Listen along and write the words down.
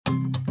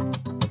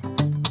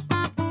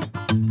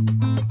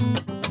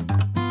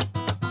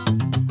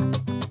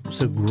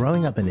So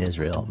growing up in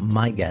Israel,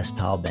 my guest,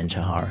 Tal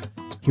Ben-Shahar,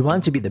 he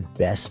wanted to be the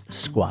best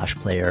squash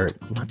player,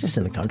 not just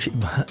in the country,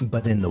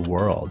 but in the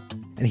world.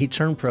 And he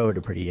turned pro at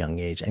a pretty young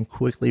age and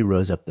quickly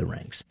rose up the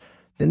ranks.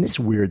 Then this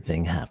weird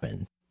thing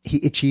happened.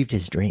 He achieved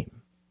his dream.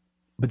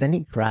 But then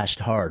he crashed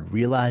hard,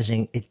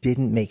 realizing it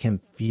didn't make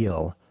him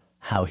feel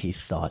how he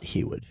thought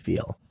he would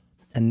feel.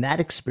 And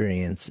that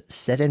experience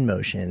set in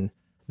motion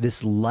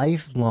this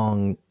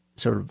lifelong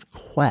sort of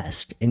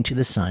quest into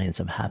the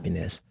science of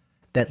happiness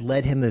that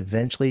led him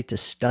eventually to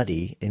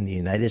study in the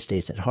United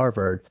States at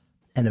Harvard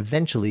and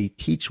eventually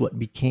teach what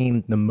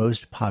became the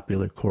most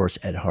popular course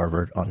at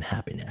Harvard on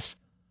happiness.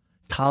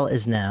 Tal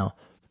is now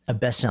a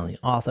best-selling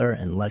author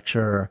and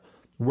lecturer,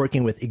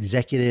 working with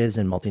executives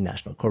and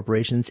multinational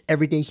corporations,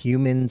 everyday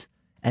humans,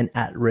 and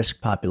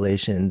at-risk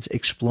populations,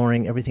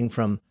 exploring everything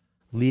from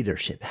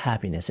leadership,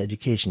 happiness,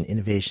 education,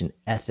 innovation,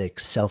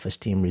 ethics,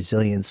 self-esteem,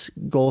 resilience,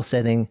 goal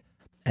setting,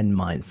 and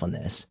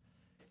mindfulness.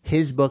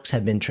 His books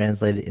have been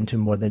translated into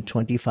more than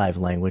 25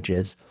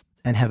 languages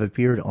and have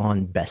appeared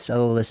on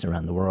bestseller lists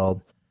around the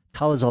world.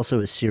 Tal is also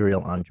a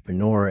serial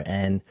entrepreneur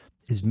and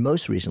is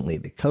most recently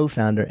the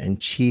co-founder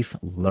and chief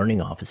learning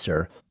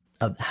officer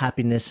of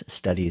Happiness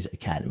Studies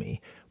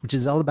Academy, which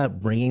is all about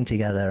bringing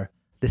together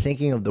the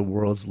thinking of the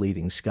world's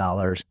leading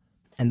scholars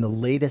and the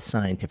latest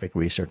scientific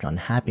research on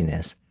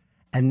happiness,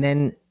 and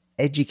then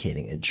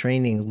educating and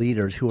training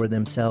leaders who are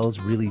themselves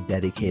really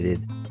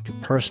dedicated to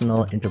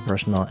personal,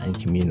 interpersonal, and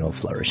communal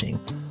flourishing.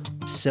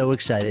 So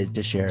excited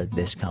to share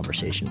this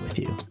conversation with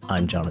you.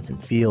 I'm Jonathan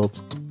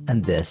Fields,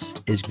 and this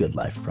is Good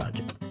Life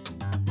Project.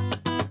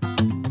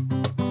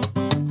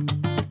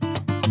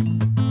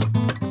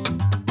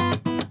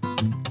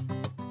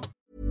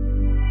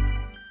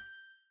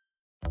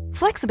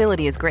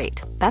 Flexibility is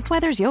great. That's why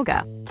there's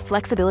yoga.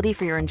 Flexibility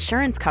for your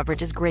insurance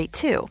coverage is great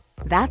too.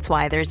 That's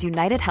why there's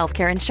United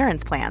Healthcare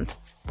Insurance Plans.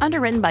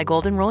 Underwritten by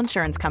Golden Rule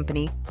Insurance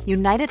Company,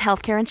 United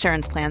Healthcare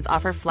Insurance Plans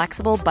offer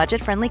flexible,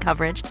 budget-friendly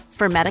coverage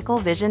for medical,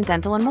 vision,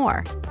 dental, and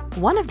more.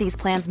 One of these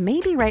plans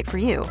may be right for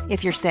you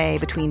if you're, say,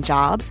 between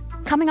jobs,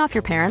 coming off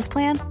your parents'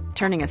 plan,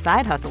 turning a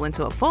side hustle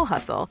into a full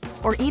hustle,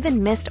 or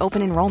even missed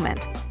open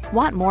enrollment.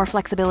 Want more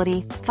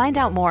flexibility? Find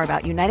out more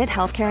about United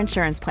Healthcare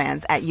Insurance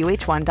Plans at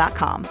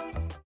uh1.com.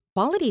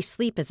 Quality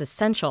sleep is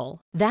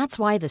essential. That's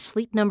why the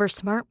Sleep Number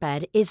Smart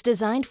Bed is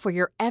designed for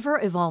your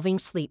ever-evolving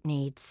sleep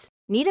needs.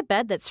 Need a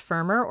bed that's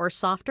firmer or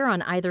softer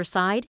on either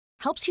side?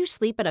 Helps you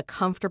sleep at a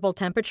comfortable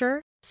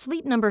temperature?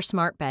 Sleep Number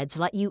Smart Beds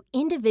let you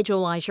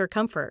individualize your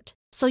comfort,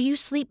 so you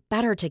sleep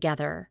better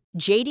together.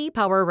 J.D.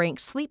 Power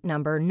ranks Sleep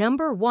Number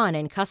number 1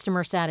 in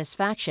customer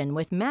satisfaction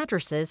with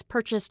mattresses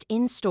purchased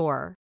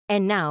in-store.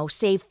 And now,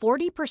 save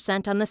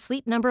 40% on the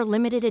Sleep Number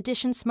Limited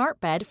Edition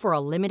Smart Bed for a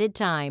limited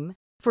time.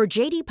 For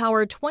J.D.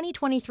 Power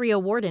 2023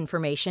 award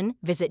information,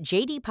 visit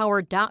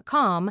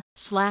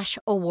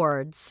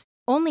jdpower.com/awards.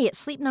 Only at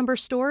Sleep Number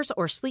stores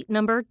or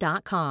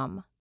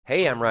sleepnumber.com.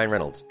 Hey, I'm Ryan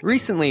Reynolds.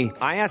 Recently,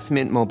 I asked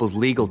Mint Mobile's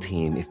legal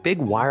team if big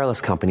wireless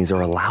companies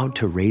are allowed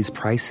to raise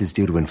prices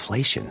due to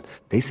inflation.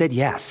 They said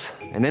yes.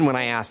 And then when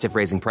I asked if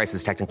raising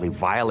prices technically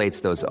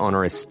violates those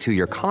onerous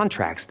 2-year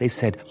contracts, they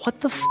said,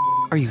 "What the f***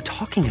 are you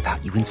talking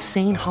about, you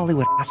insane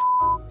Hollywood ass?"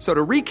 So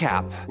to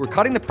recap, we're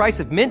cutting the price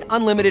of Mint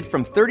Unlimited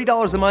from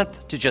 $30 a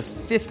month to just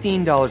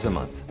 $15 a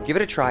month. Give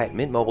it a try at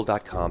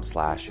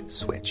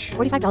mintmobile.com/switch.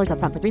 $45 up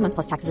front for 3 months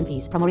plus taxes and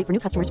fees. Promo rate for new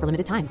customers for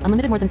limited time.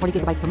 Unlimited more than 40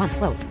 gigabytes per month.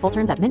 Slows full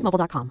terms at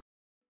mintmobile.com.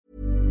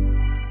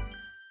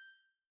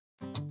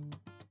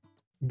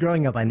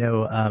 Growing up, I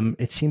know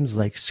it seems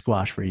like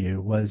squash for you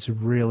was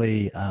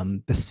really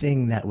the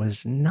thing that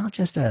was not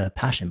just a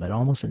passion, but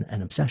almost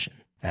an obsession.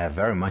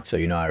 Very much so.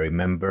 I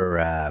remember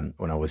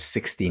when I was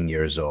 16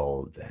 years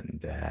old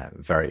and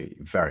very,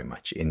 very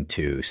much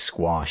into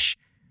squash,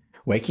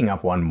 waking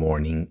up one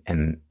morning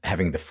and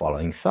having the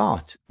following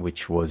thought,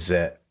 which was,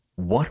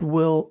 what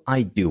will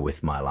I do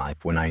with my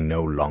life when I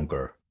no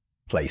longer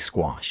play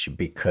squash?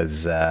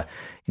 Because, at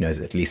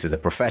least as a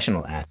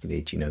professional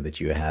athlete,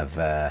 that you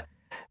have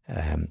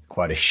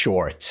quite a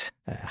short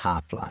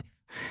half-life.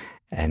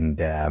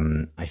 And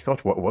I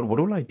thought, what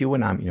will I do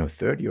when I'm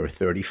 30 or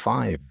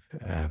 35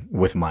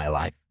 with my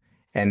life?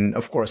 And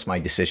of course, my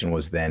decision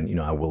was then,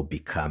 I will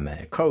become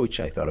a coach.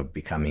 I thought of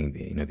becoming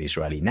the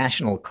Israeli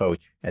national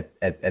coach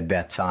at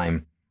that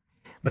time,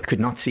 but could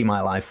not see my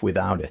life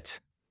without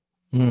it.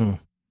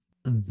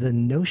 The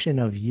notion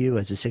of you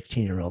as a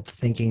 16-year-old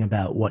thinking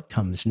about what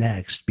comes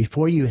next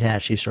before you had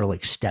actually sort of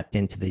like stepped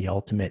into the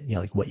ultimate,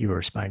 like what you were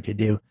aspiring to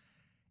do,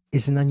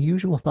 is an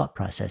unusual thought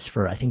process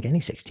for, I think, any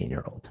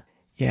 16-year-old.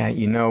 Yeah,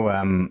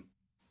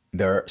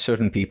 there are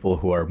certain people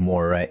who are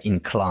more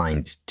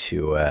inclined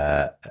to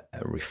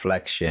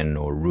reflection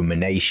or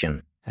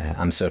rumination.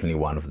 I'm certainly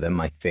one of them.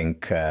 I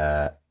think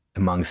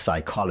among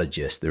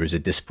psychologists, there is a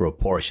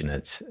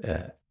disproportionate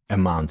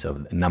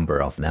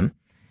number of them.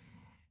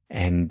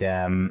 And,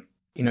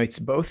 it's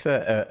both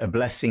a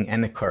blessing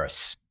and a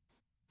curse.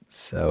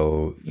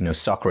 So,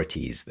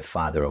 Socrates, the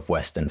father of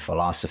Western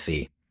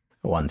philosophy,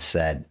 once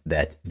said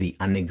that the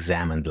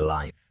unexamined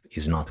life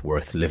is not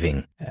worth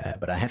living.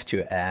 But I have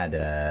to add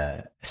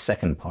a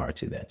second part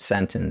to that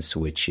sentence,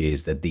 which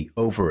is that the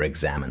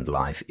over-examined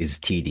life is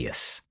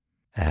tedious.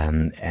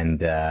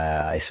 And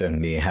I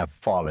certainly have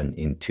fallen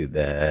into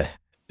the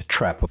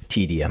trap of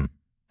tedium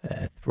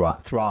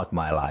throughout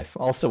my life,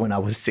 also when I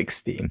was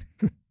 16.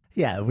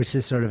 Yeah, which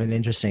is sort of an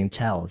interesting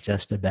tell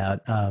just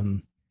about,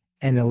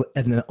 and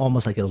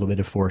almost like a little bit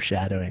of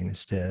foreshadowing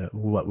as to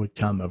what would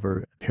come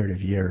over a period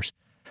of years.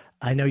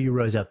 I know you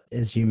rose up,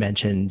 as you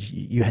mentioned,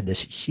 you had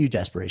this huge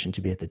aspiration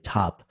to be at the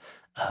top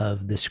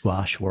of the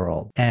squash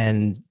world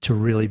and to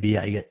really be,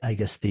 I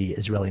guess, the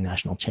Israeli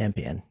national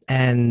champion.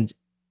 And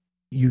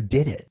you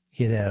did it.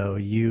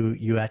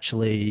 You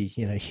actually,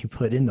 you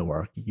put in the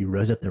work, you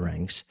rose up the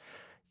ranks,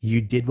 you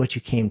did what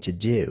you came to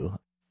do.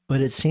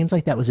 But it seems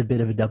like that was a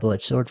bit of a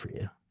double-edged sword for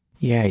you.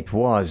 Yeah, it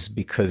was,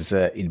 because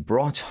it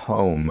brought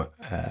home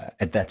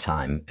at that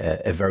time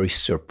a very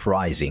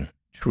surprising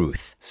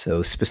truth.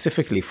 So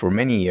specifically for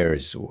many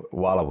years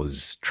while I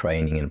was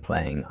training and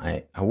playing,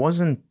 I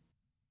wasn't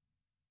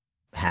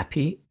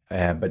happy,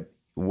 but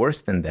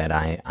worse than that,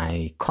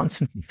 I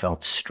constantly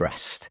felt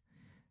stressed.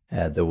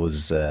 There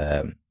was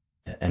a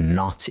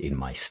knot in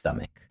my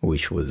stomach,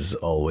 which was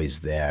always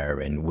there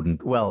and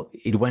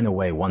it went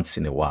away once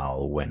in a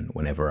while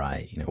whenever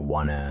I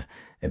won a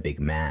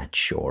big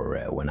match, or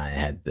when I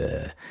had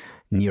the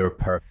near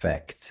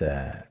perfect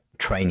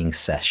training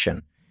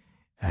session.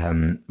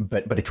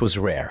 But it was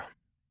rare,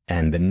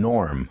 and the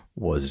norm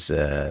was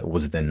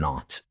the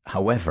knot.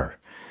 However,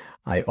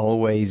 I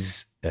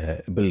always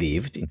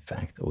believed, in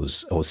fact, I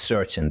was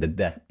certain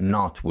that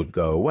knot would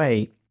go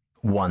away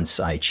once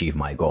I achieved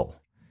my goal,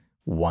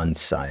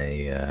 once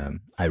I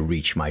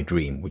reached my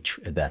dream, which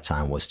at that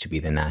time was to be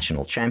the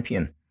national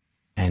champion.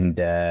 And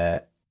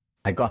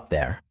I got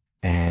there,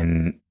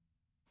 and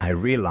I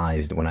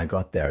realized when I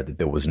got there that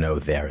there was no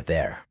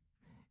there.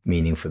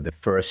 Meaning for the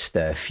first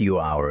few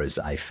hours,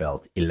 I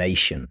felt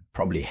elation,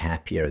 probably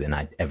happier than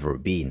I'd ever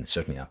been,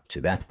 certainly up to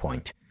that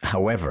point.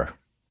 However,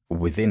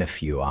 within a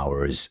few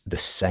hours, the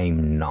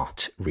same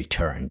knot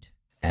returned.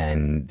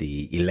 And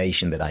the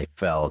elation that I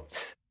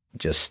felt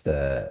just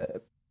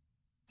a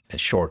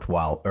short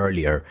while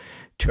earlier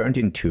turned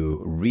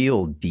into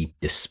real deep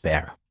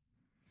despair,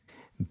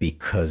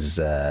 because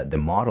the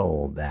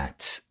model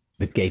that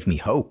gave me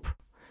hope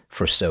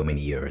for so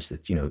many years,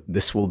 that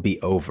this will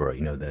be over,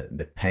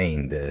 the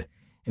pain,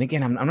 and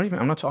again,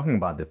 I'm not talking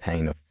about the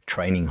pain of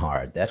training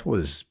hard. That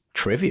was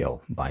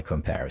trivial by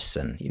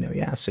comparison.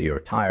 So you're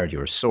tired,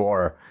 you're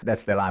sore.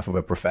 That's the life of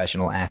a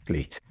professional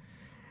athlete.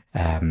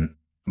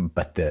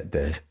 But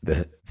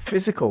the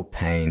physical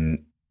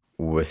pain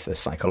with a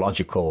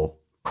psychological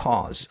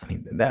cause,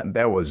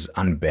 that was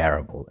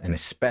unbearable, and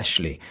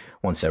especially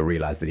once I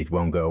realized that it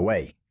won't go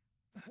away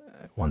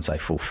once I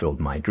fulfilled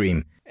my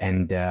dream.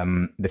 And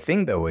the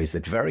thing, though, is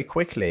that very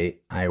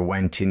quickly I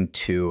went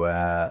into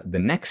the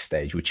next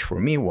stage, which for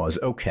me was,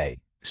 okay,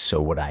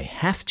 so what I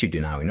have to do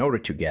now in order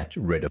to get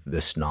rid of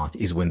this knot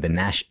is win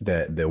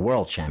the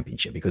world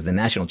championship, because the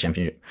national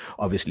championship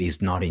obviously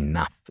is not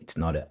enough. It's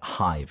not a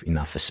high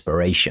enough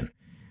aspiration.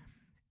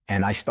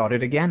 And I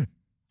started again,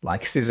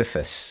 like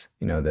Sisyphus.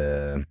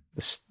 The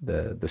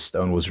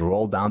stone was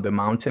rolled down the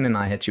mountain, and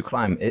I had to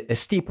climb a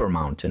steeper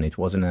mountain. It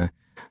wasn't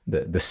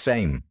the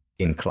same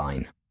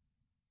incline.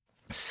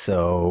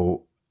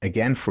 So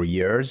again, for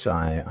years,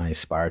 I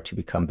aspired to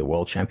become the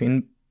world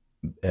champion,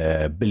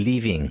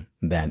 believing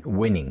that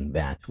winning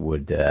that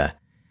would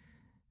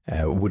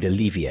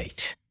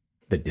alleviate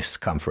the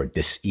discomfort,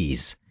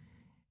 dis-ease.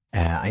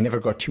 I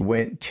never got to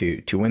win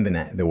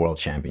the world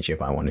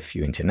championship. I won a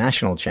few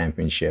international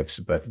championships,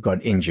 but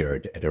got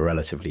injured at a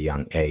relatively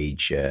young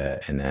age,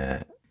 and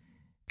a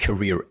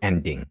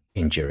career-ending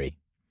injury.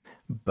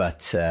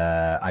 But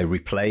I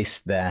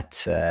replaced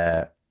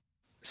that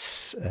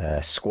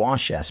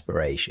squash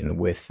aspiration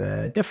with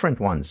different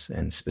ones,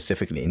 and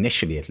specifically,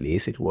 initially at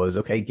least, it was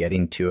okay, get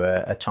into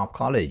a top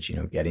college,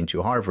 get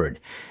into Harvard,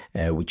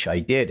 which I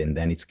did, and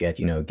then it's get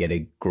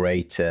a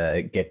great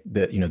get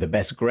the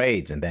best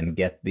grades, and then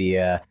get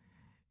the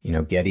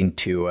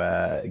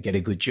get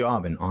a good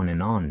job, and on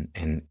and on.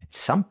 And at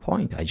some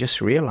point, I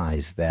just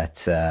realized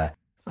that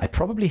I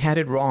probably had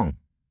it wrong.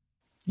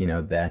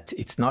 That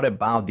it's not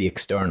about the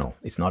external,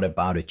 it's not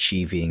about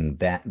achieving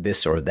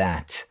this or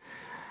that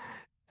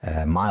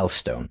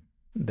milestone,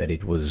 that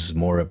it was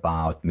more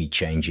about me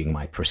changing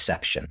my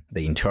perception,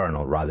 the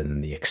internal rather than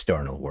the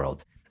external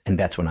world. And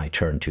that's when I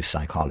turned to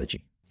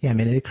psychology. Yeah,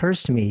 it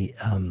occurs to me,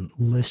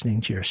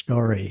 listening to your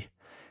story,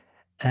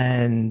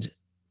 and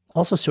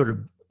also sort of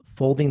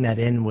folding that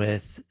in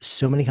with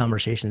so many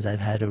conversations I've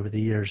had over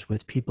the years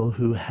with people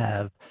who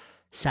have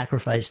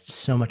sacrificed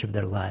so much of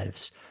their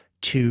lives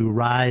to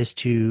rise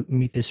to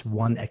meet this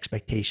one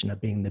expectation of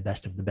being the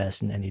best of the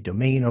best in any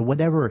domain, or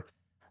whatever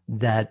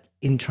that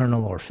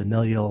internal or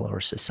familial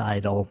or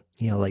societal,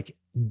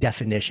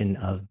 definition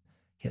of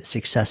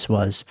success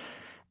was,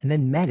 and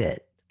then met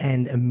it.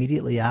 And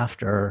immediately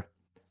after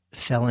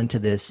fell into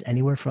this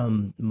anywhere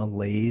from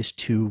malaise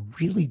to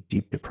really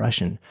deep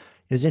depression.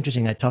 It was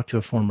interesting. I talked to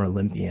a former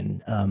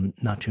Olympian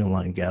not too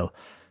long ago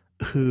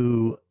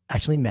who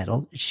actually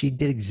medaled. She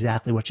did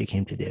exactly what she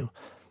came to do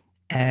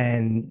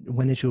and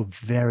went into a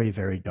very,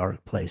 very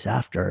dark place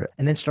after,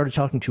 and then started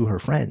talking to her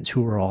friends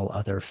who were all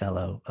other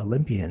fellow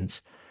Olympians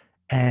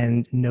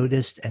and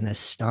noticed an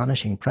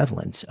astonishing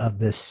prevalence of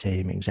this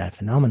same exact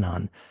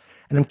phenomenon.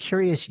 And I'm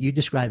curious, you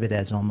describe it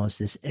as almost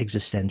this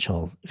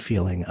existential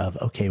feeling of,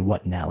 okay,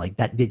 what now? Like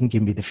that didn't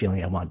give me the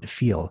feeling I wanted to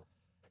feel.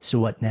 So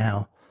what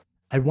now?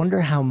 I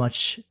wonder how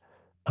much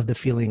of the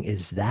feeling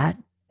is that,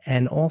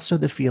 and also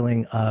the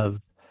feeling of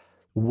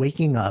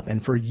waking up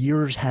and for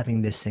years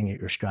having this thing that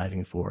you're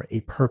striving for, a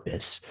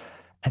purpose.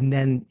 And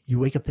then you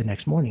wake up the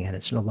next morning and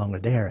it's no longer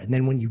there. And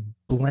then when you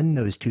blend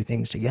those two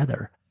things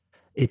together,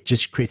 it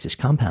just creates this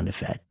compound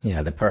effect.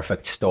 Yeah, the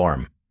perfect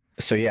storm.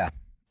 So yeah,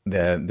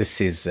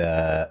 this is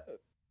a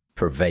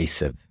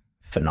pervasive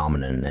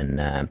phenomenon.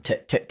 And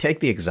take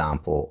the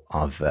example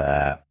of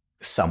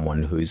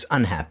someone who's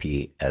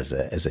unhappy as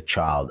a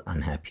child,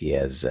 unhappy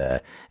as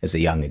a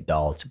young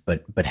adult,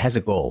 but has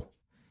a goal,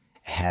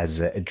 has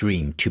a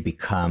dream to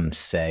become,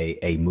 say,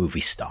 a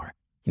movie star.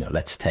 You know,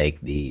 let's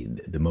take the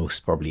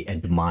most probably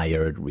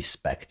admired,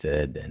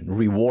 respected, and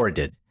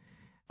rewarded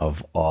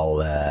of all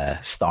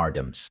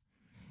stardoms.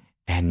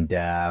 And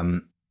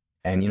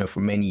you know,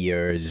 for many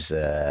years,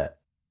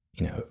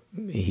 you know,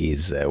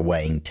 he's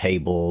weighing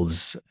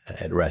tables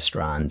at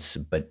restaurants,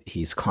 but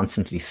he's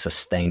constantly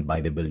sustained by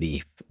the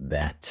belief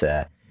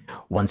that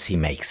once he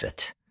makes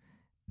it,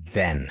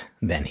 then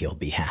he'll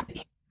be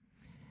happy.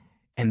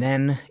 And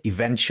then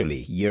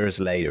eventually, years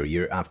later,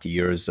 year after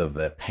years of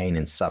pain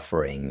and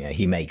suffering,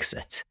 he makes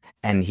it.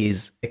 And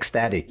he's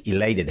ecstatic,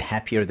 elated,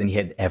 happier than he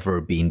had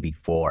ever been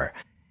before.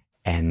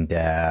 And,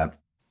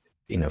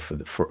 you know,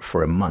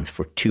 for a month,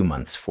 for 2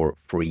 months, for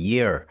a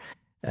year,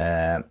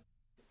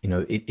 you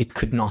know, it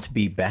could not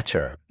be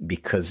better,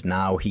 because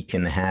now he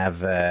can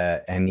have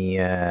any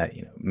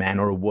you know, man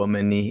or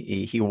woman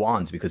he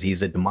wants, because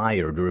he's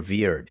admired,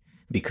 revered,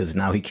 because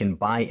now he can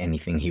buy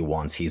anything he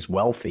wants. He's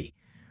wealthy.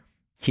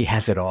 He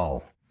has it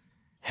all.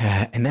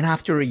 And then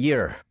after a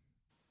year,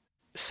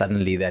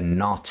 suddenly the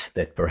knot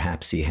that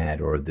perhaps he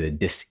had, or the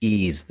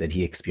dis-ease that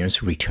he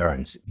experienced,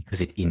 returns,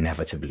 because it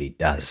inevitably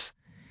does.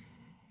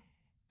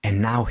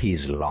 And now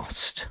he's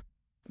lost,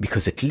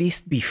 because at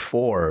least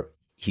before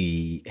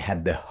he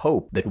had the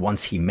hope that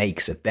once he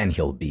makes it, then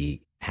he'll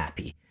be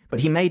happy.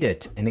 But he made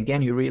it. And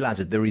again, he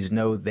realizes there is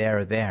no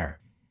there.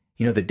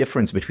 You know, the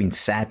difference between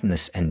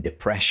sadness and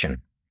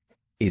depression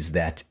is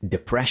that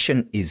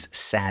depression is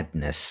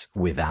sadness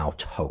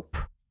without hope.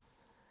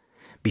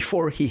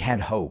 Before he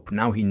had hope,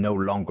 now he no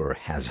longer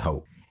has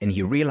hope. And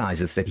he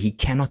realizes that he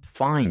cannot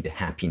find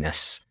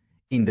happiness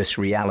in this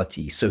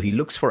reality. So he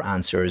looks for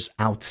answers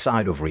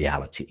outside of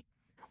reality.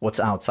 What's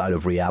outside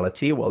of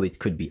reality? Well, it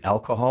could be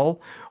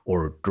alcohol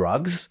or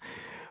drugs,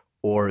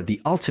 or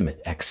the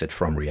ultimate exit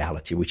from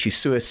reality, which is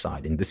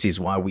suicide. And this is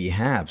why we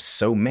have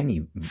so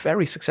many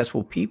very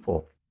successful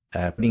people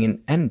putting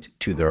an end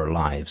to their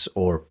lives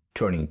or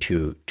turning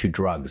to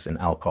drugs and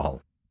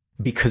alcohol,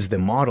 because the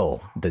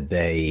model that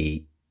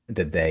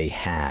they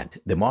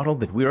had, the model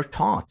that we were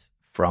taught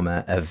from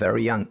a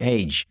very young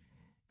age,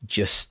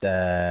 just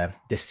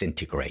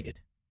disintegrated,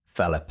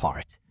 fell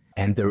apart.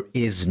 And there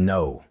is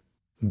no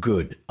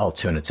good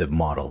alternative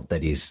model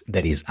that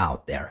is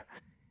out there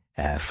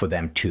for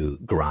them to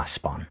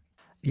grasp on.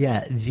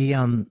 Yeah,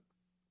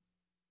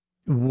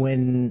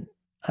 when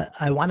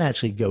I want to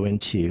actually go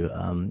into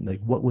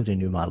like, what would a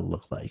new model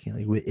look like? You know,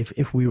 like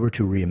if we were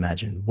to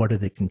reimagine, what are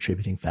the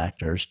contributing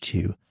factors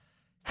to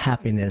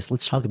happiness?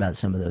 Let's talk about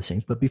some of those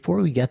things. But before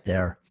we get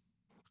there,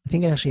 I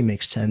think it actually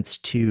makes sense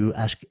to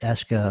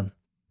ask a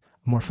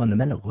more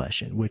fundamental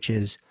question, which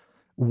is,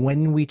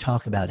 when we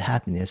talk about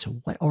happiness,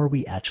 what are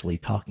we actually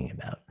talking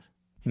about?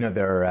 You know,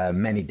 there are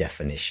many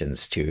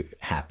definitions to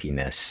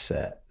happiness.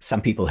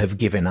 Some people have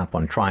given up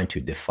on trying to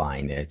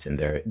define it,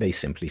 and they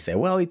simply say,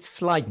 well,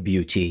 it's like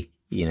beauty.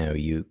 You know,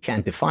 you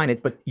can't define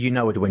it, but you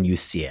know it when you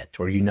see it,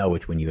 or you know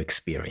it when you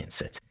experience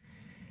it.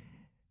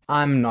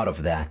 I'm not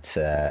of that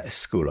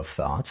school of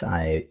thought.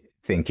 I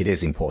think it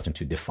is important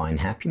to define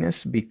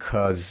happiness,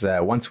 because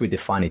once we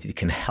define it, it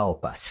can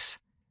help us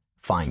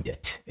find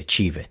it,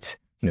 achieve it.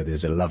 You know,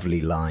 there's a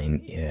lovely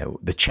line,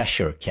 the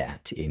Cheshire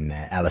Cat in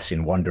Alice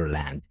in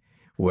Wonderland,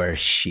 where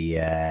she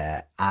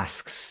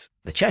asks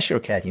the Cheshire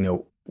Cat, you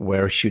know,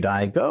 where should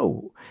I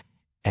go?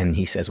 And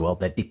he says, well,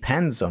 that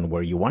depends on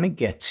where you want to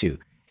get to.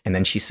 And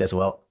then she says,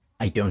 well,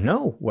 I don't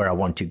know where I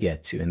want to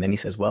get to. And then he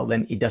says, well,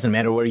 then it doesn't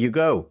matter where you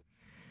go.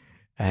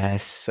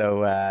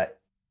 So,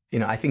 you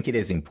know, I think it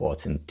is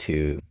important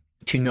to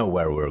know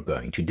where we're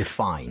going, to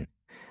define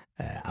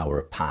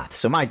our path.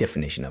 So my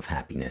definition of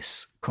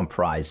happiness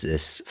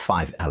comprises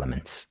 5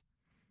 elements.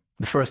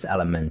 The first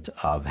element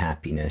of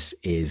happiness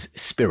is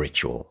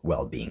spiritual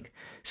well-being.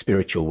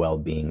 Spiritual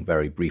well-being,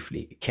 very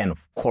briefly, can of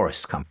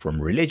course come from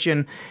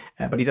religion,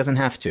 but it doesn't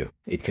have to.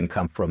 It can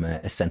come from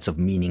a sense of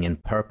meaning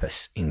and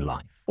purpose in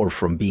life, or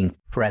from being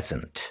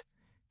present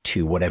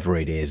to whatever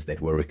it is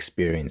that we're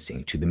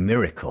experiencing, to the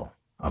miracle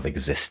of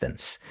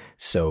existence.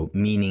 So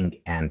meaning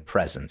and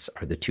presence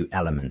are the two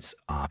elements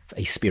of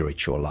a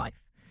spiritual life.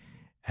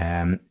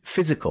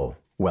 Physical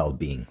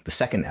well-being, the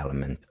second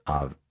element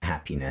of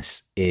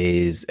happiness,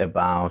 is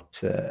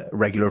about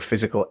regular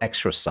physical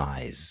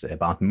exercise,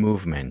 about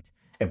movement,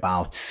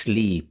 about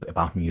sleep,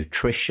 about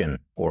nutrition.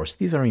 Of course,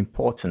 these are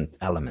important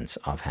elements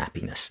of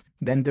happiness.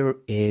 Then there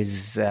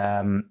is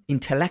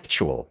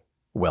intellectual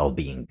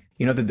well-being.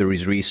 You know that there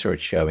is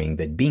research showing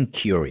that being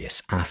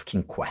curious,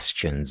 asking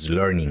questions,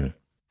 learning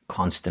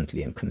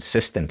constantly and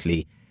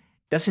consistently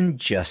doesn't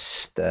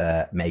just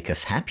make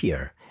us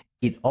happier,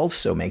 it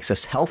also makes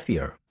us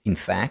healthier. In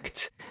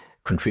fact,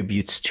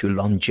 contributes to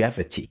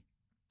longevity,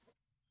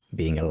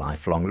 being a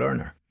lifelong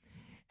learner.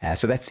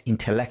 So that's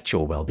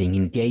intellectual well-being,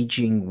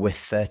 engaging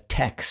with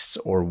texts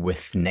or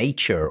with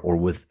nature or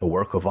with a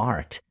work of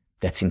art.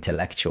 That's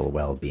intellectual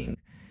well-being.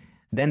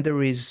 Then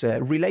there is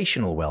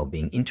relational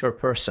well-being,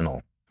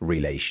 interpersonal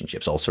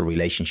relationships, also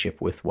relationship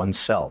with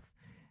oneself.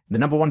 The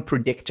number one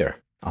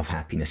predictor of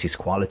happiness is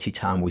quality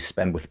time we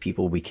spend with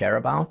people we care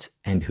about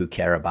and who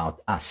care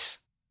about us.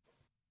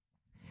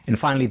 And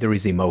finally, there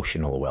is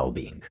emotional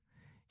well-being.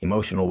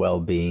 Emotional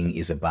well-being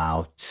is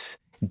about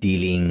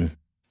dealing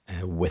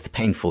with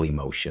painful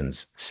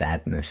emotions,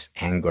 sadness,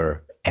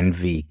 anger,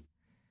 envy,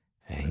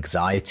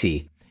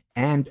 anxiety,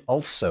 and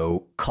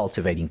also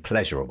cultivating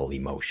pleasurable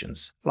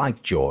emotions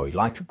like joy,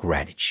 like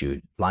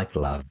gratitude, like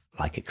love,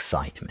 like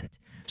excitement.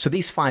 So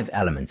these 5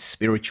 elements,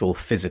 spiritual,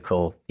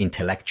 physical,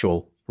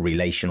 intellectual,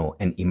 relational,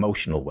 and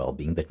emotional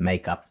well-being that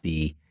make up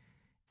the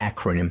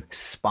acronym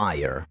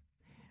SPIRE,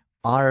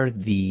 are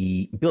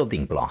the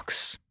building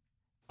blocks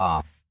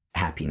of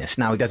happiness.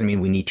 Now, it doesn't mean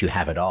we need to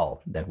have it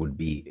all. That would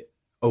be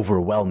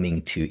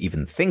overwhelming to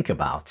even think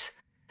about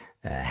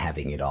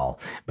having it all.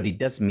 But it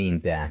does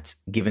mean that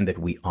given that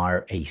we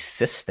are a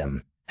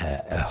system,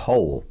 a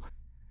whole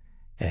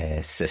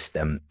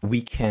system,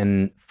 we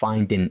can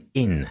find an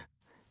in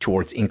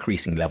towards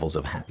increasing levels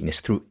of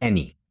happiness through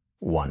any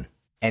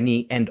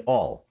and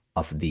all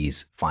of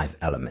these 5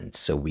 elements.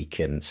 So we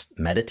can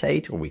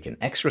meditate, or we can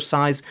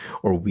exercise,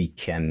 or we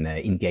can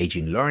engage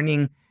in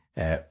learning,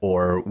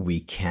 or we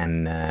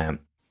can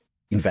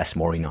invest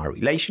more in our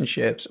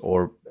relationships,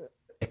 or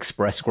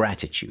express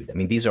gratitude. I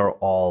mean, these are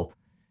all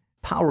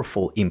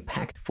powerful,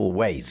 impactful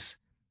ways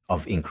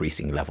of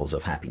increasing levels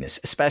of happiness,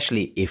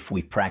 especially if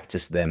we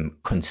practice them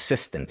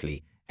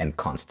consistently and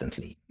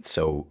constantly.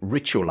 So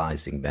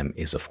ritualizing them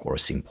is, of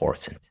course,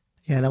 important.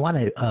 Yeah, and I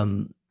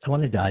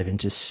want to dive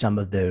into some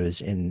of those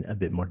in a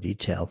bit more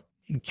detail.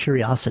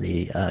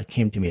 Curiosity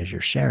came to me as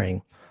you're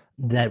sharing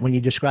that when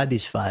you describe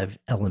these 5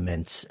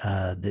 elements,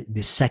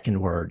 the second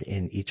word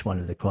in each one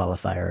of the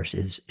qualifiers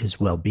is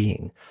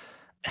well-being.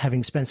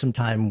 Having spent some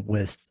time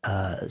with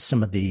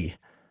some of the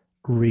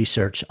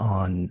research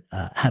on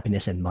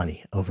happiness and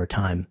money over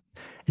time,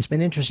 it's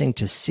been interesting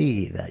to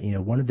see that,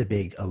 one of the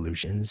big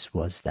illusions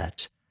was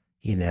that,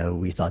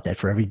 we thought that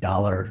for every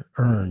dollar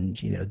earned,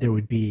 there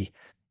would be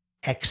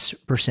X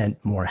percent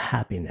more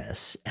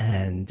happiness.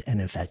 And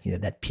in fact,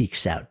 that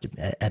peaks out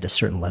at a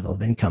certain level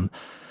of income.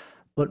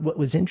 But what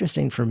was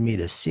interesting for me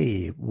to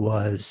see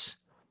was,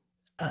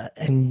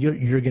 and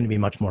you're going to be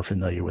much more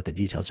familiar with the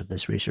details of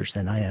this research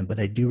than I am, but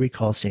I do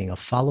recall seeing a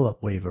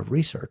follow-up wave of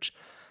research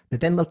that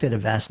then looked at a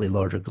vastly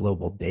larger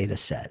global data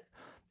set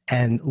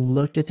and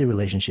looked at the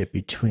relationship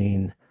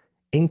between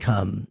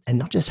income and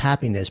not just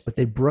happiness, but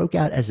they broke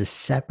out as a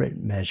separate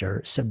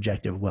measure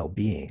subjective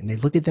well-being. And they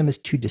looked at them as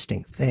 2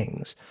 distinct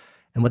things.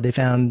 And what they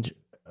found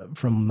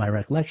from my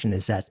recollection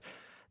is that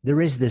there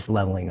is this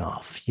leveling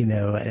off, and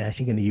I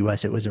think in the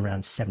US, it was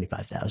around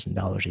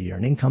 $75,000 a year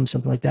in income,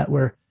 something like that,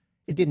 where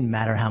it didn't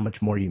matter how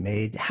much more you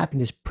made.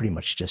 Happiness pretty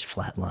much just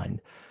flatlined.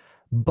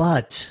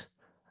 But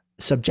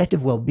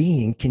subjective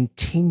well-being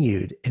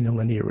continued in a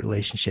linear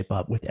relationship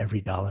up with every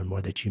dollar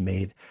more that you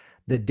made.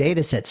 The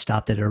data set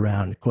stopped at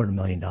around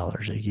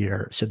 $250,000 a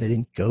year, so they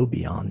didn't go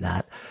beyond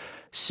that.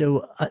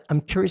 So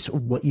I'm curious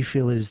what you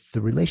feel is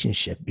the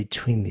relationship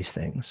between these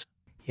things.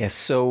 Yes,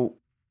 so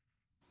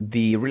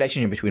the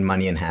relationship between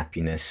money and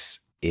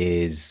happiness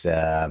is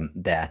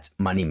that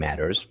money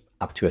matters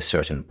up to a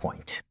certain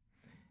point.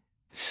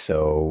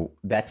 So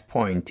that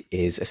point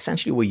is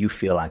essentially where you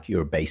feel like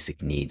your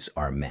basic needs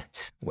are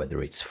met,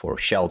 whether it's for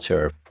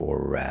shelter,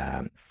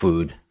 for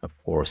food, of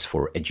course,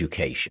 for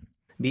education.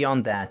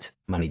 Beyond that,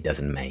 money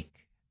doesn't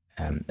make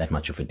that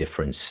much of a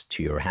difference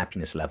to your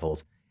happiness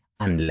levels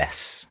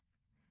unless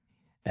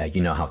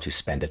you know how to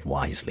spend it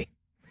wisely.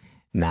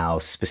 Now,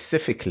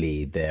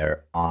 specifically,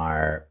 there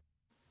are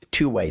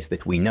 2 ways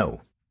that we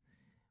know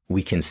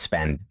we can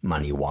spend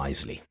money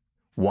wisely.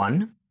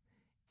 One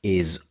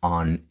is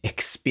on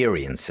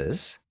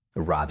experiences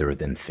rather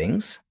than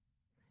things.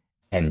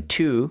 And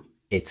 2,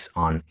 it's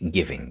on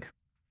giving.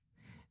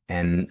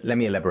 And let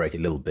me elaborate a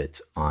little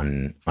bit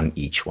on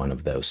each one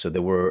of those. So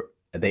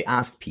they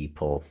asked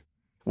people,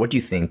 what do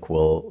you think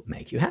will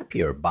make you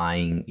happier?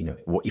 Buying,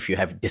 if you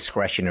have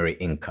discretionary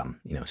income,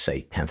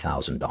 say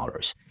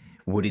 $10,000,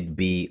 would it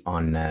be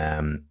on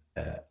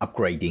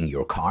upgrading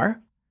your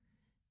car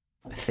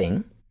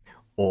thing,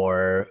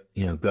 or,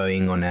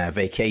 going on a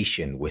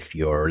vacation with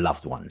your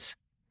loved ones.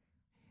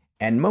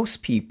 And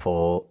most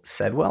people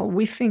said, well,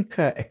 we think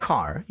a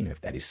car,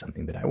 if that is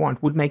something that I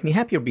want, would make me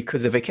happier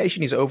because a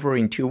vacation is over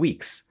in 2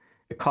 weeks.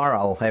 A car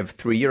I'll have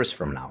 3 years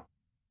from now.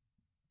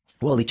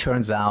 Well, it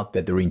turns out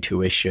that their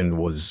intuition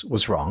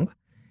was wrong,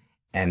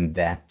 and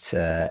that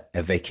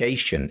a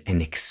vacation,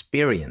 an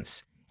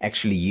experience,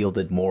 actually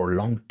yielded more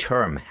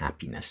long-term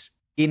happiness.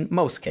 In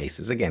most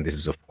cases, again, this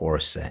is of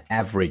course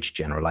average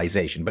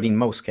generalization, but in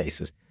most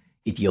cases,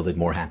 it yielded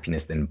more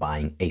happiness than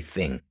buying a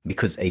thing,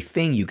 because a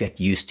thing you get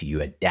used to,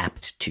 you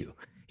adapt to.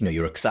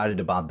 You're excited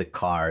about the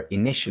car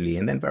initially,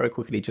 and then very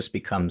quickly it just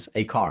becomes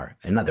a car,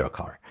 another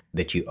car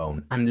that you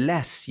own,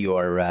 unless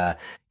you're, a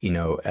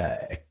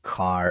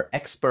car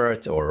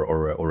expert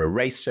or a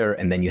racer,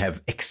 and then you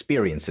have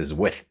experiences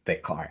with the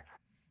car.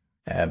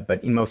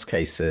 But in most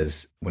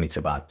cases, when it's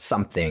about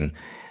something,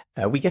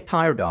 we get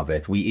tired of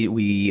it.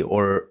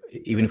 Or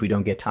even if we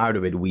don't get tired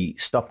of it, we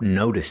stop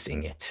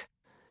noticing it.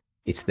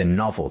 It's the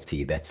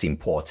novelty that's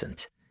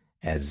important.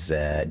 As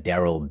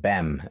Daryl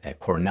Bem, a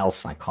Cornell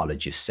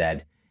psychologist,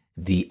 said,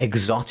 the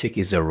exotic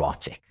is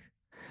erotic.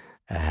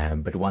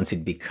 But once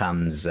it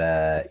becomes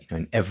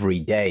an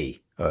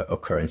everyday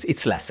occurrence,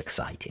 it's less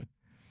exciting.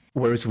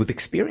 Whereas with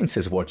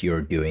experiences, what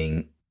you're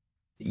doing,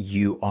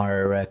 you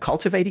are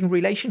cultivating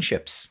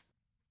relationships.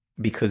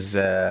 Because,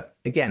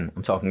 again,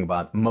 I'm talking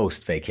about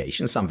most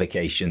vacations. Some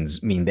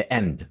vacations mean the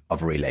end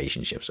of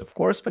relationships, of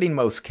course, but in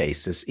most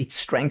cases, it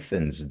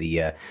strengthens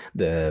the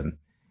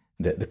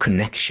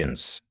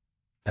connections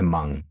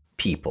among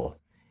people.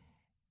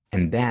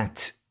 And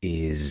that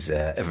is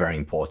a very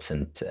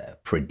important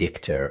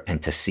predictor,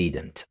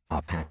 antecedent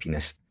of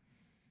happiness.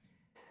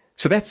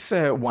 So that's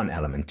one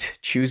element.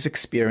 Choose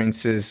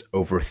experiences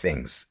over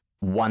things,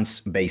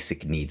 once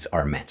basic needs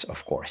are met,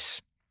 of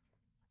course.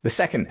 The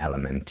second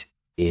element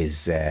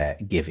is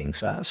giving.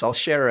 So I'll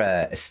share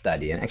a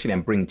study, and actually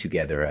I'm bringing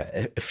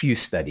together a few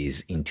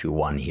studies into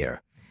one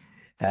here.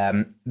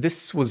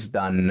 This was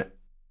done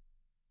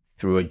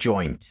through a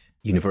joint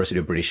University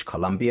of British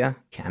Columbia,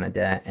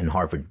 Canada, and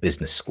Harvard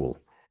Business School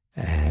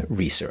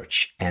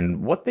research.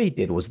 And what they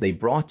did was they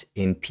brought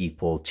in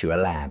people to a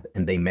lab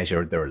and they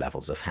measured their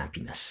levels of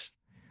happiness.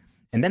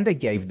 And then they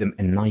gave them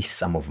a nice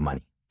sum of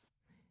money.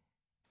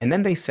 And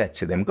then they said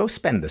to them, go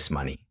spend this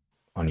money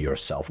on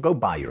yourself, go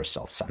buy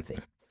yourself something.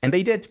 And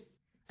they did.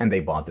 And they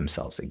bought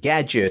themselves a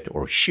gadget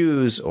or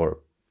shoes or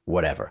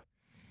whatever.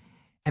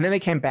 And then they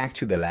came back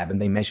to the lab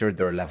and they measured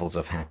their levels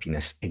of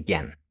happiness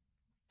again.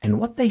 And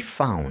what they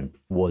found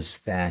was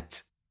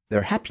that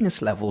their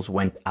happiness levels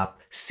went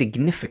up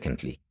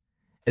significantly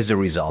as a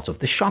result of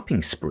the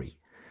shopping spree.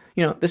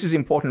 This is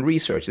important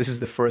research. This is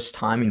the first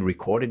time in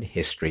recorded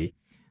history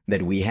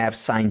that we have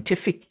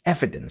scientific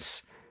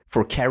evidence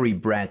for Carrie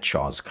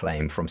Bradshaw's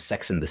claim from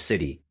Sex and the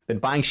City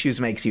that buying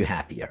shoes makes you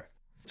happier.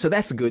 So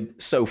that's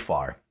good so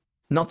far.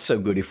 Not so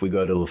good if we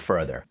go a little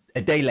further.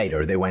 A day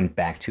later, they went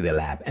back to the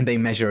lab and they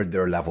measured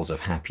their levels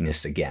of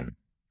happiness again.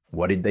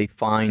 What did they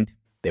find?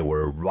 They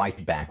were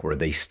right back where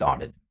they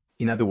started.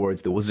 In other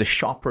words, there was a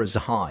shopper's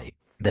high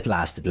that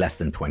lasted less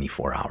than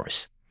 24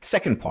 hours.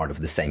 Second part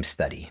of the same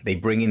study, they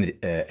bring in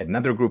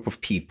another group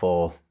of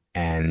people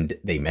and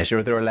they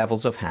measure their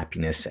levels of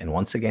happiness. And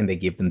once again, they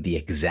give them the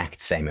exact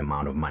same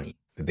amount of money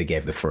that they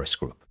gave the first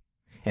group.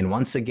 And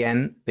once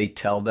again, they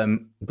tell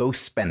them, go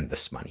spend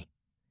this money.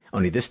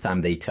 Only this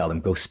time they tell them,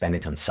 go spend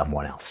it on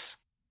someone else.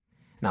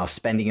 Now,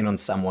 spending it on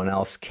someone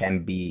else can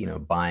be,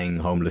 buying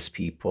homeless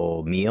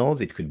people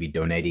meals. It could be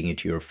donating it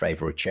to your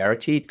favorite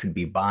charity. It could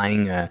be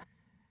buying a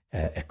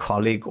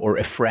colleague or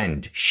a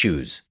friend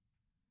shoes.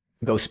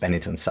 Go spend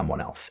it on someone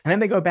else. And then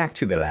they go back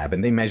to the lab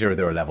and they measure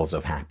their levels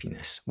of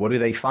happiness. What do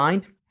they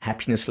find?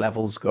 Happiness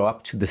levels go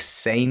up to the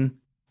same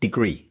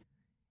degree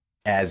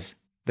as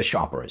the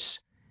shoppers,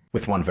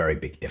 with one very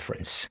big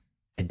difference.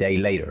 A day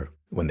later,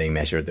 when they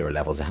measured their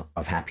levels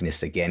of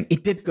happiness again,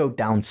 it did go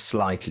down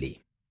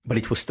slightly, but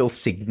it was still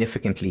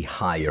significantly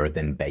higher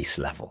than base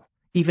level.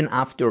 Even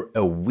after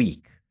a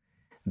week,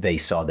 they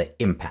saw the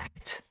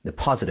impact, the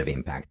positive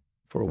impact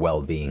for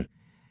well-being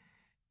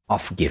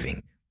of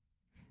giving.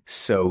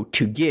 So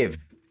to give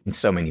in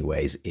so many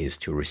ways is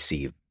to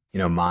receive.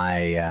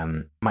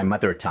 My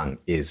mother tongue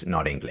is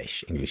not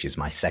English. English is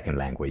my second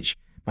language.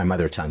 My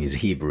mother tongue is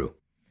Hebrew.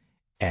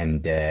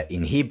 And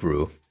in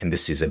Hebrew, and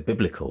this is a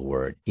biblical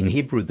word, in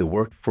Hebrew, the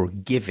word for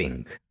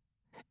giving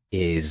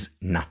is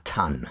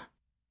Natan.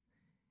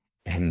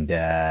 And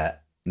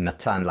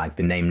Natan, like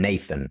the name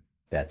Nathan,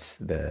 that's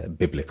the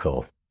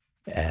biblical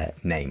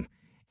name.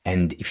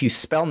 And if you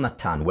spell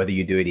Natan, whether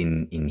you do it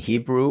in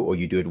Hebrew or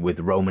you do it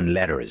with Roman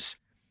letters,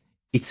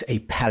 it's a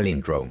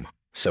palindrome.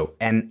 So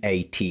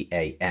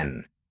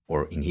N-A-T-A-N,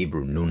 or in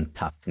Hebrew, Nun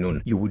Taf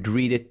Nun. You would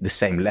read it the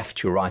same left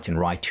to right and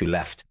right to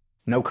left.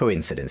 No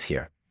coincidence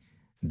here.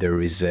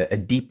 There is a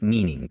deep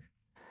meaning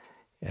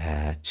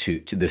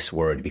to this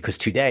word, because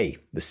today,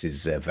 this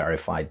is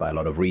verified by a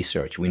lot of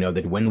research. We know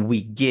that when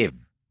we give,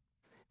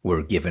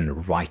 we're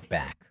given right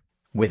back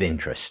with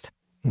interest.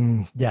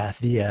 Yeah,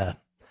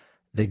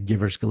 the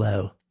giver's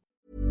glow.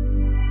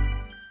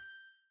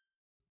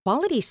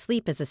 Quality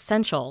sleep is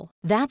essential.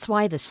 That's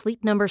why the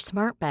Sleep Number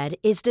Smart Bed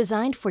is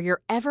designed for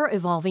your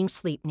ever-evolving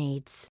sleep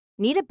needs.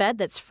 Need a bed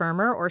that's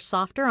firmer or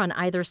softer on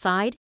either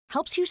side?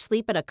 Helps you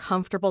sleep at a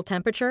comfortable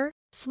temperature?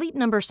 Sleep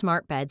Number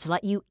Smart Beds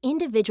let you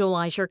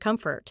individualize your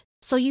comfort,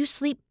 so you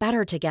sleep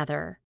better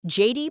together.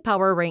 J.D.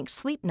 Power ranks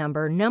Sleep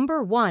Number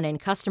number 1 in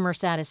customer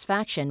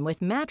satisfaction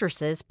with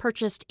mattresses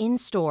purchased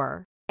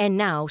in-store. And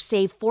now,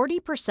 save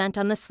 40%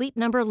 on the Sleep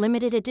Number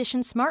Limited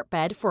Edition Smart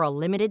Bed for a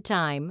limited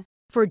time.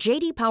 For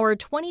J.D. Power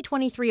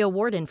 2023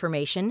 award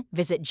information,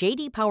 visit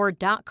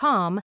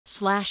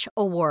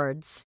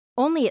jdpower.com/awards.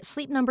 Only at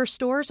Sleep Number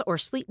stores or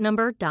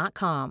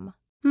sleepnumber.com.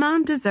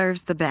 Mom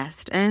deserves the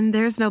best, and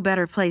there's no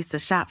better place to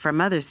shop for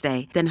Mother's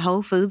Day than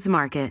Whole Foods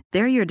Market.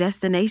 They're your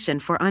destination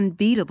for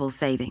unbeatable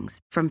savings,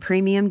 from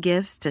premium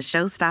gifts to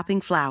show-stopping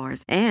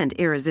flowers and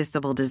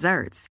irresistible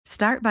desserts.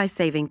 Start by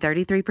saving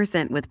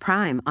 33% with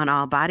Prime on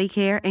all body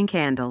care and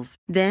candles.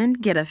 Then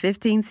get a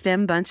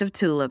 15-stem bunch of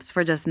tulips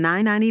for just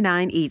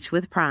 $9.99 each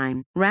with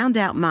Prime. Round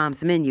out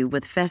Mom's menu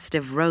with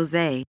festive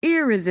rosé,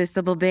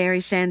 irresistible berry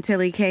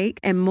chantilly cake,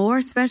 and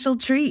more special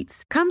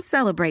treats. Come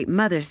celebrate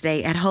Mother's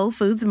Day at Whole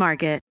Foods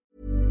Market.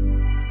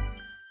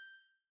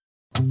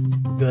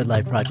 Good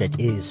Life Project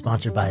is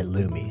sponsored by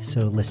Lumi.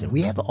 So listen,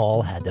 we have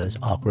all had those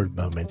awkward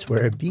moments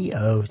where a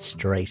BO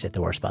strikes at the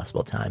worst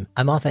possible time.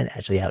 I'm often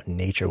actually out in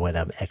nature when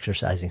I'm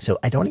exercising, so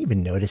I don't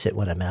even notice it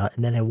when I'm out.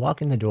 And then I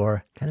walk in the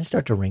door, kind of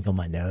start to wrinkle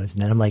my nose,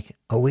 and then I'm like,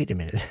 oh, wait a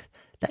minute,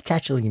 that's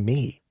actually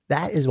me.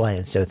 That is why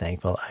I'm so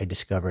thankful I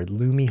discovered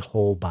Lumi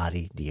Whole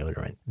Body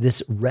Deodorant.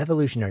 This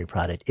revolutionary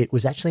product, it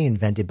was actually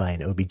invented by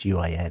an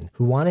OBGYN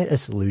who wanted a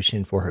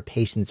solution for her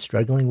patients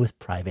struggling with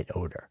private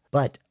odor.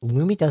 But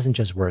Lumi doesn't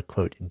just work,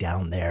 quote,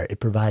 down there. It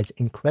provides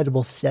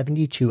incredible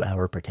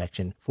 72-hour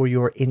protection for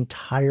your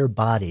entire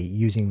body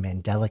using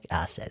mandelic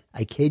acid.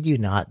 I kid you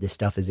not, this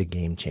stuff is a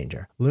game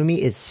changer. Lumi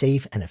is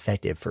safe and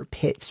effective for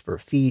pits, for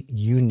feet,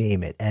 you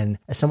name it. And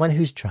as someone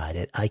who's tried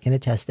it, I can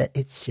attest that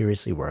it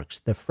seriously works.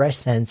 The fresh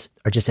scents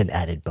are just an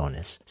added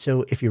bonus.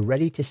 So if you're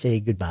ready to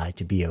say goodbye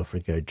to BO for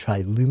good,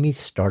 try Lumi's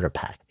Starter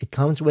Pack. It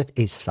comes with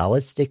a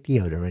solid stick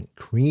deodorant,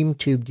 cream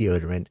tube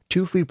deodorant,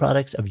 2 free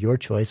products of your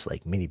choice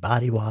like mini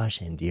body wash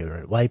and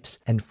deodorant wipes,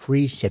 and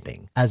free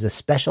shipping. As a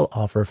special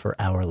offer for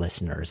our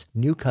listeners,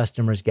 new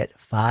customers get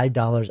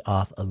 $5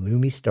 off a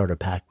Lumi Starter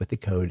Pack with the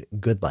code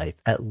GOODLIFE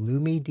at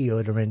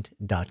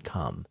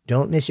lumideodorant.com.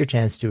 Don't miss your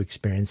chance to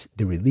experience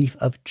the relief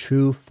of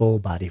true full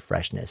body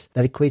freshness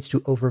that equates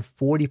to over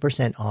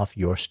 40% off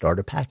your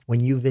starter pack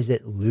when you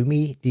visit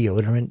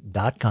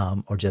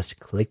lumideodorant.com or just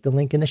click the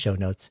link in the show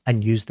notes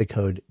and use the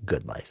code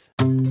GOODLIFE.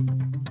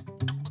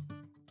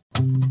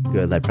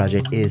 Good Life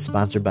Project is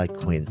sponsored by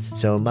Quince.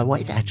 So my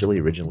wife actually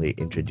originally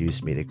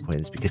introduced me to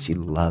Quince because she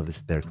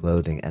loves their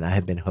clothing, and I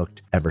have been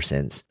hooked ever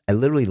since. I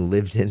literally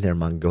lived in their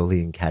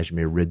Mongolian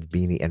cashmere ribbed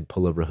beanie and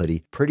pullover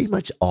hoodie pretty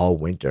much all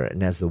winter,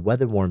 and as the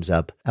weather warms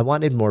up, I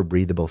wanted more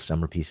breathable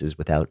summer pieces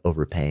without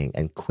overpaying,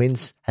 and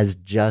Quince has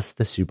just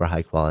the super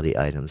high quality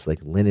items like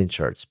linen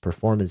shirts,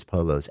 performance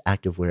polos,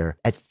 activewear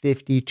at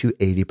 50 to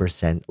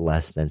 80%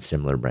 less than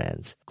similar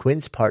brands.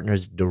 Quince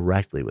partners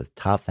directly with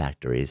top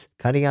factories,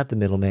 cutting out the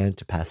middleman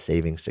to pass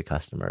savings to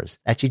customers.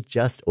 Actually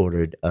just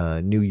ordered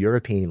a new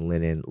European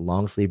linen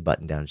long sleeve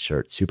button down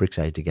shirt. Super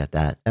excited to get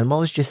that. And I'm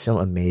always just so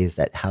amazed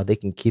at how they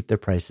can keep their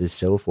prices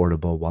so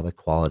affordable while the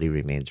quality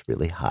remains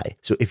really high.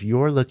 So if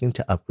you're looking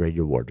to upgrade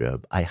your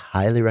wardrobe, I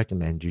highly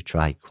recommend you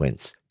try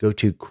Quince. Go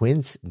to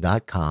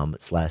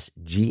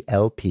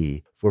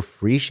quince.com/GLP for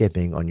free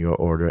shipping on your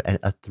order and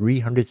a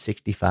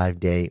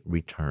 365-day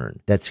return.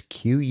 That's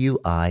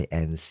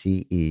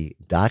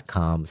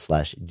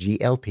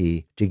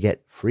QUINCE.com/GLP to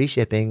get free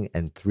shipping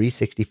and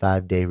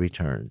 365-day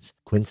returns.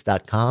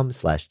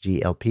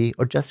 Quince.com/GLP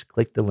or just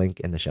click the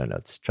link in the show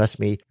notes. Trust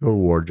me, your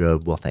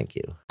wardrobe will thank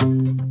you.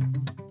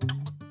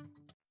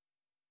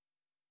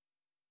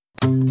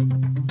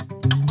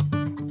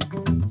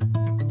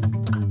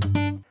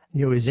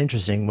 You know, it was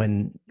interesting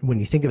when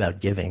you think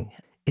about giving,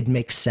 it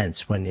makes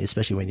sense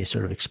especially when you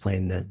sort of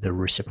explain the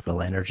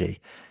reciprocal energy,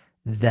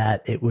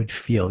 that it would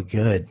feel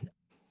good.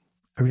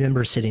 I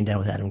remember sitting down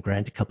with Adam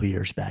Grant a couple of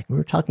years back. We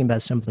were talking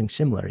about something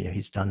similar. You know,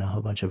 he's done a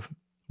whole bunch of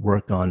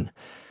work on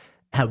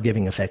how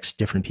giving affects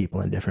different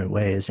people in different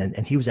ways.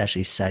 And he was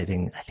actually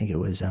citing, I think it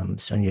was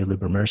Sonia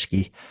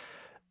Lyubomirsky,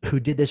 who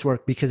did this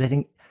work because I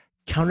think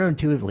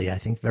counterintuitively, I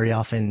think very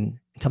often,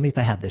 tell me if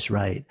I have this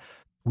right,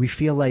 we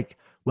feel like,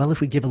 well,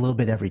 if we give a little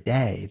bit every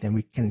day, then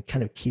we can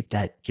kind of keep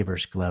that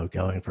giver's glow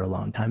going for a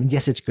long time. And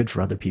yes, it's good for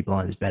other people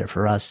and it's better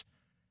for us.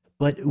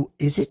 But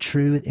is it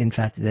true, in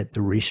fact, that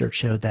the research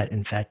showed that,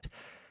 in fact,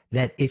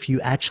 that if you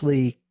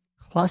actually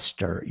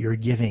cluster your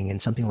giving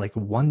in something like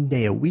 1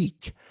 day a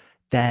week,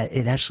 that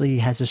it actually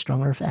has a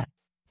stronger effect?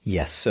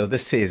 Yes. So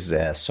this is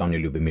Sonia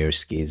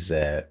Lyubomirsky's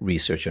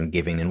research on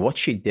giving. And what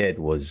she did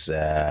was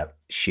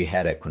she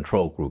had a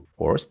control group, of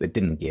course, that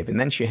didn't give. And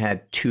then she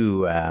had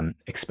 2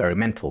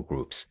 experimental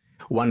groups.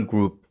 One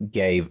group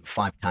gave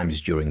 5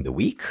 times during the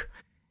week,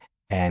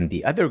 and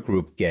the other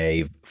group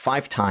gave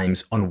 5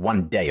 times on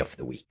 1 day of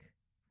the week.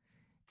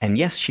 And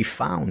yes, she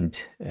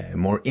found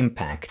more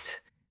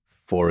impact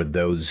for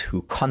those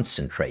who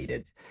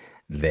concentrated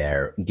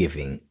their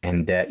giving.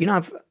 And,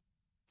 I've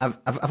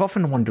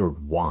often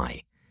wondered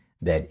why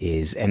that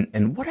is.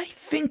 And what I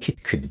think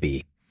it could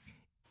be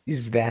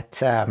is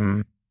that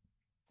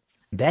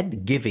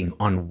that giving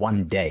on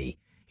one day,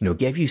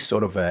 gave you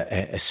sort of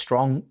a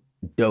strong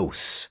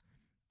dose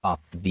of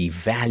the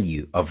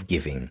value of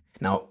giving.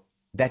 Now,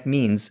 that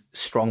means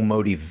strong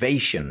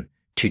motivation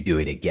to do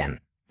it again.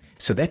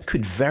 So that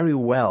could very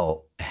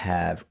well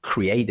have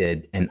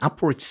created an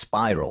upward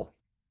spiral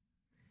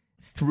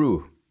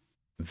through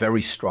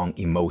very strong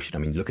emotion. I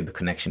mean, look at the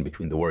connection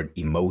between the word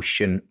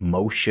emotion,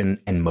 motion,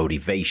 and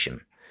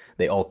motivation.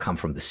 They all come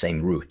from the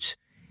same root.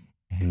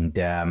 And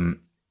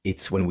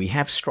it's when we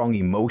have strong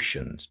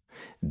emotions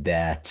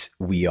that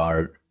we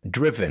are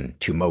driven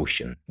to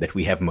motion, that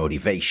we have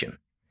motivation.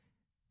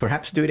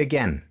 Perhaps do it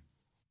again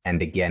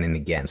and again and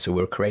again. So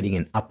we're creating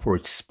an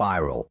upward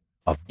spiral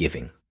of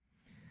giving.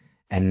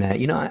 And,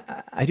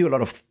 I do a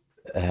lot of,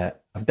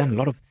 I've done a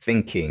lot of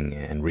thinking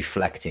and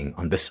reflecting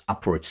on this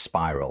upward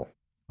spiral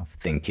of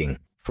thinking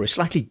for a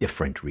slightly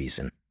different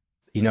reason.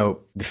 The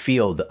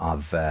field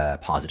of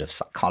positive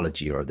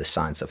psychology or the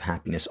science of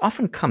happiness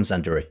often comes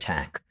under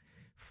attack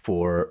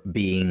for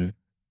being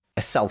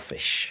a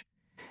selfish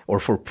or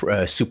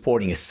for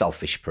supporting a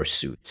selfish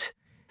pursuit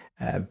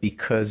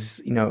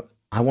because,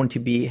 I want to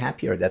be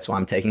happier. That's why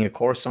I'm taking a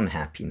course on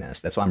happiness.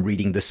 That's why I'm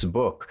reading this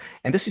book.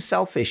 And this is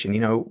selfish.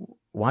 And,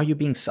 why are you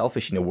being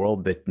selfish in a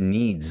world that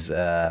needs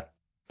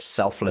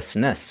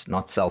selflessness,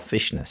 not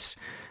selfishness,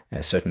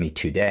 certainly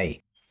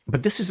today?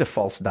 But this is a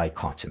false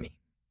dichotomy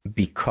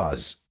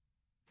because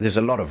there's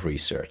a lot of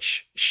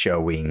research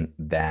showing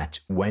that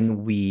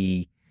when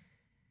we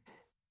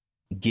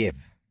give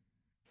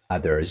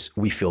others,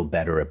 we feel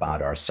better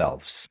about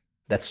ourselves.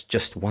 That's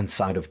just one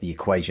side of the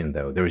equation,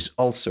 though. There is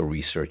also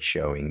research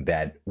showing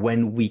that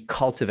when we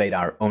cultivate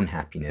our own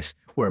happiness,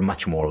 we're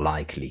much more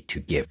likely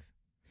to give.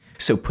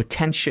 So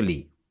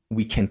potentially,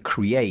 we can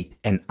create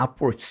an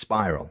upward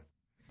spiral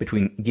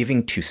between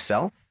giving to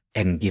self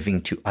and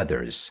giving to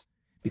others,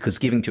 because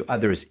giving to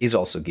others is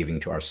also giving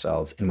to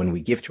ourselves. And when we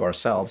give to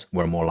ourselves,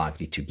 we're more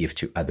likely to give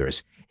to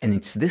others. And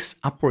it's this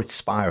upward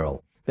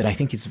spiral that I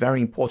think is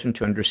very important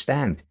to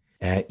understand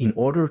in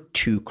order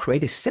to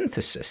create a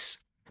synthesis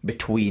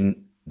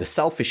between the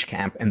selfish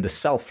camp and the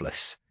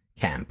selfless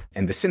camp.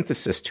 And the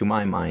synthesis, to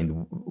my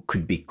mind,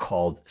 could be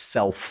called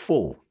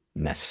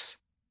selffulness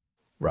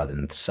rather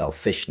than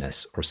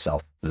selfishness or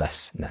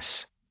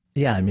selflessness.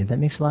 Yeah, I mean, that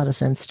makes a lot of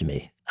sense to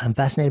me. I'm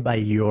fascinated by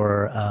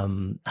your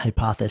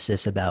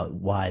hypothesis about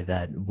why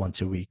that once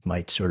a week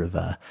might sort of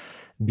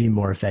be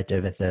more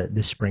effective at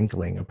the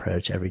sprinkling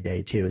approach every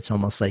day, too. It's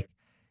almost like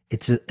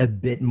it's a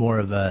bit more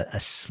of a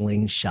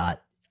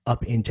slingshot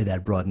up into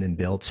that broaden and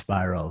build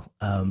spiral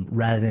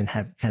rather than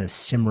have kind of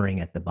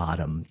simmering at the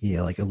bottom,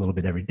 like a little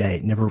bit every day.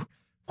 It never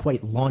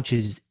quite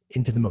launches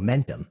into the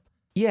momentum.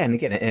 Yeah, and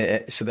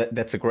again, so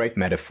that's a great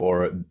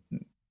metaphor.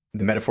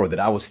 The metaphor that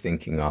I was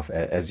thinking of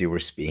as you were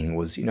speaking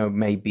was,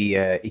 maybe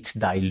it's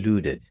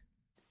diluted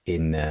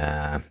in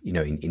a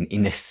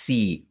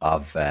sea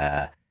of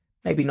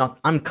maybe not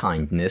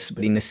unkindness,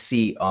 but in a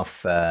sea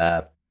of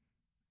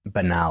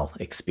banal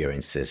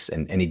experiences,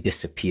 and it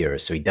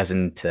disappears. So it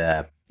doesn't.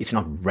 It's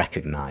not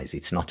recognized.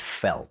 It's not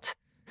felt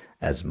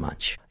as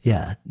much.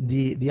 Yeah.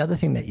 The other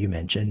thing that you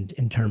mentioned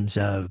in terms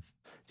of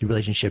the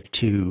relationship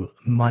to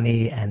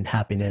money and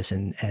happiness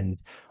and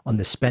on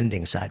the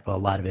spending side, well, a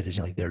lot of it is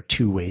there are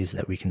two ways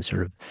that we can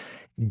sort of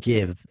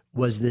give,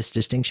 was this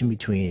distinction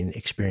between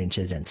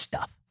experiences and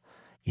stuff.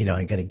 I'm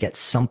going to get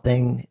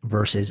something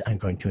versus I'm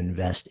going to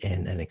invest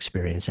in an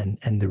experience, and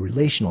the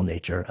relational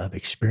nature of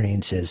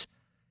experiences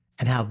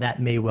and how that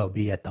may well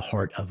be at the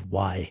heart of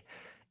why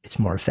it's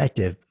more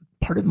effective.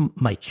 Part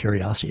of my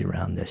curiosity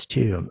around this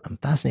too, I'm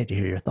fascinated to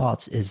hear your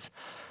thoughts, is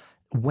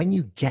when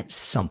you get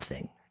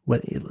something,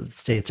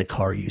 let's say it's a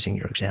car, using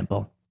your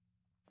example,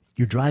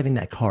 you're driving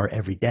that car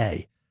every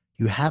day,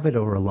 you have it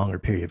over a longer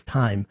period of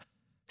time.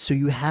 So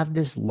you have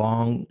this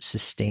long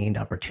sustained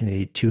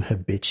opportunity to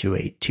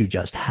habituate to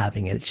just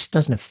having it. It just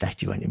doesn't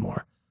affect you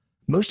anymore.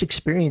 Most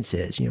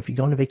experiences, if you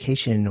go on a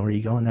vacation or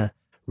you go on a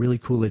really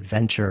cool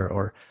adventure,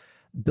 or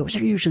those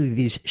are usually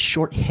these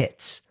short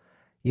hits,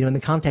 in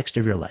the context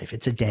of your life.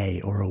 It's a day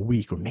or a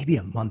week or maybe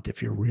a month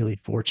if you're really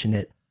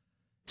fortunate.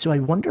 So I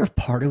wonder if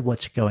part of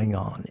what's going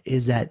on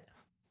is that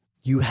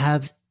you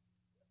have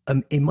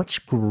a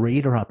much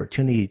greater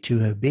opportunity to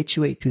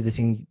habituate to the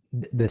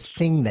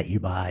thing that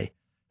you buy,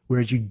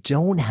 whereas you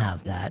don't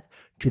have that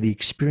to the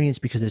experience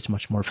because it's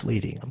much more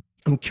fleeting.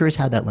 I'm curious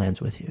how that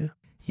lands with you.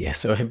 Yeah,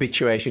 so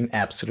habituation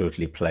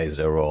absolutely plays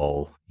a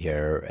role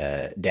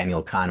here.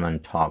 Daniel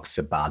Kahneman talks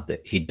about the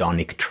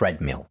hedonic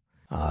treadmill.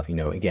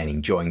 Again,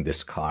 enjoying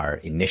this car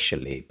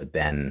initially, but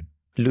then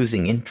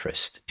losing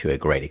interest to a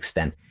great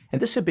extent.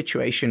 And this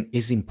habituation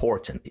is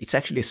important. It's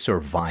actually a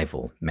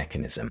survival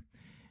mechanism,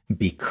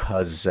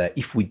 because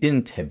if we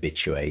didn't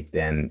habituate,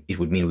 then it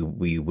would mean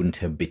we wouldn't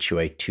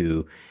habituate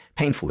to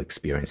painful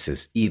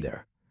experiences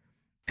either.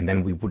 And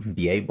then we wouldn't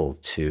be able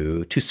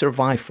to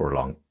survive for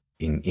long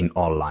in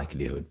all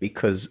likelihood,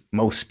 because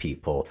most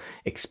people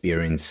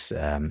experience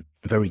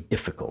very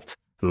difficult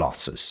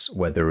losses,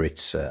 whether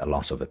it's a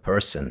loss of a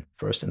person,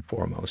 first and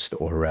foremost,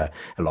 or a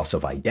loss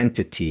of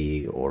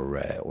identity, or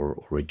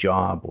a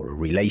job, or a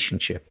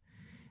relationship.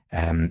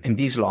 And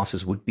these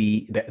losses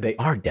they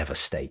are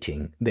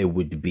devastating. They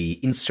would be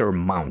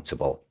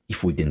insurmountable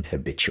if we didn't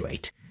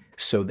habituate.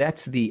 So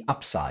that's the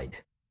upside,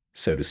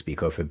 so to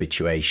speak, of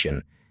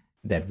habituation,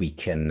 that we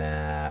can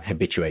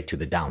habituate to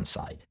the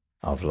downside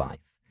of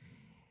life.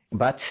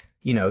 But,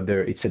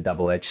 it's a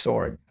double-edged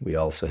sword. We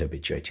also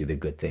habituate to the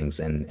good things,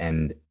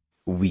 and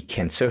we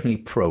can certainly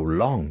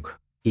prolong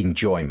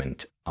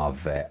enjoyment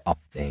of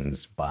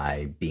things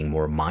by being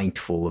more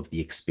mindful of the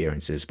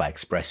experiences, by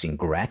expressing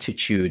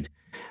gratitude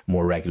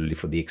more regularly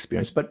for the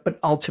experience. But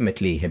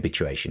ultimately,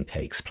 habituation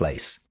takes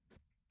place.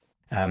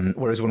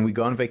 Whereas when we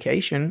go on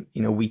vacation,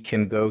 we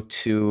can go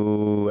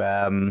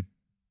to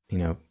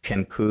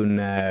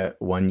Cancun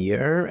 1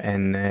 year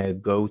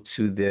and go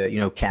to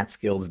the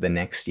Catskills the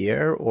next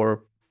year,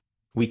 or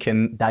we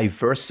can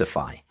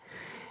diversify,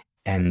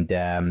 and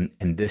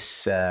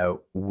this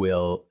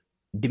will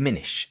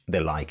diminish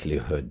the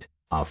likelihood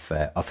of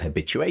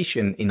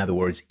habituation. In other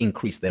words,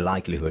 increase the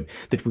likelihood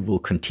that we will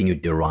continue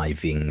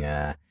deriving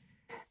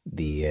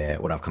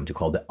what I've come to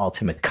call the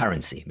ultimate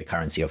currency, the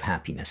currency of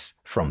happiness,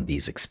 from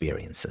these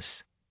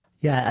experiences.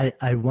 Yeah,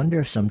 I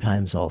wonder if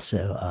sometimes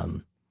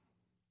also,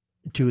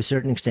 to a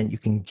certain extent, you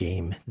can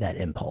game that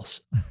impulse,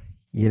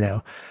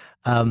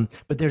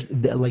 but there's,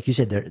 like you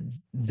said,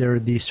 there are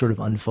these sort of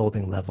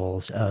unfolding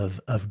levels of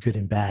good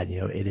and bad.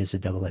 It is a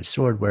double-edged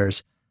sword,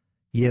 whereas,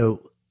 the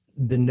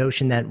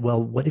notion that,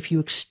 well, what if you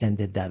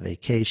extended that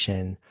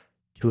vacation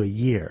to a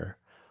year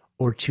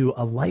or to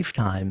a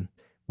lifetime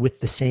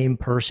with the same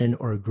person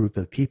or a group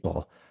of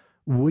people?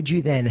 Would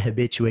you then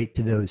habituate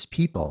to those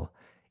people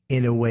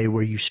in a way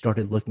where you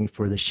started looking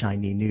for the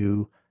shiny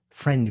new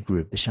friend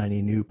group, the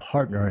shiny new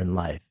partner in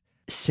life,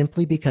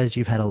 simply because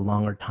you've had a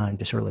longer time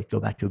to sort of go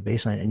back to a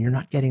baseline and you're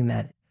not getting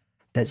that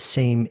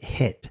same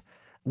hit,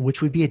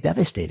 which would be a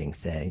devastating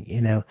thing,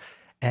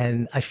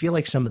 And I feel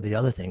like some of the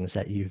other things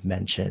that you've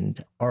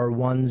mentioned are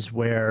ones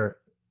where,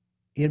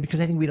 because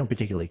I think we don't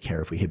particularly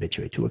care if we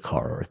habituate to a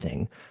car or a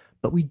thing,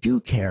 but we do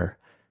care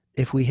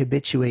if we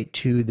habituate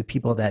to the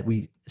people that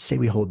we say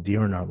we hold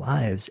dear in our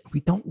lives.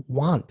 We don't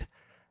want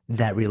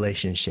that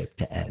relationship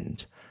to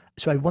end.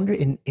 So I wonder,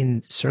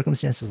 in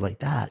circumstances like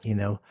that,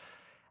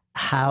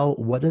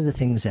 what are the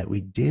things that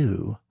we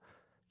do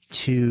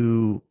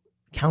to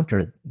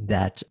counter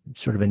that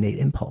sort of innate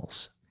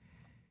impulse?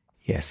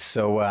 Yes.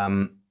 So,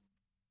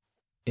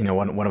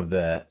 one of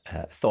the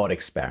thought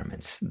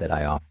experiments that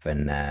I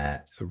often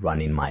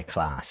run in my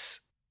class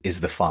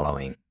is the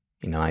following.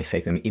 I say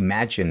to them,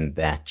 imagine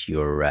that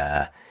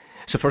you're.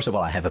 So first of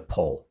all, I have a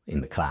poll in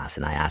the class,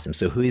 and I ask them,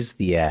 so who is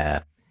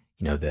the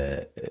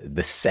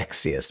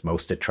sexiest,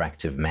 most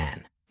attractive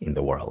man in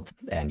the world?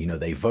 And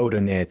they vote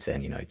on it,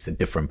 and it's a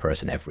different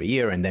person every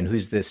year. And then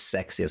who's the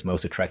sexiest,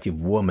 most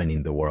attractive woman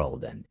in the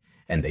world?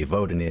 And they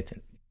vote on it, and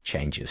it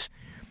changes.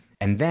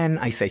 And then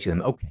I say to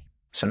them, okay,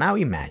 so now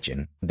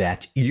imagine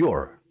that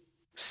your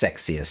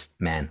sexiest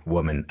man,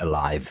 woman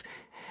alive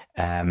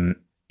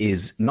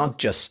is not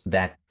just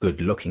that good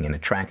looking and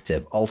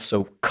attractive,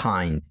 also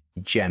kind,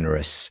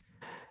 generous,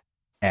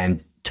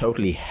 and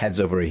totally heads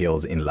over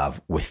heels in love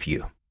with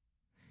you.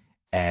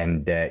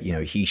 And,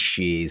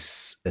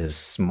 she's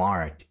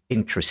smart,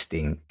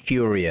 interesting,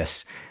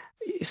 curious.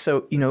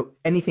 So,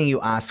 anything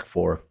you ask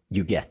for,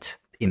 you get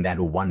in that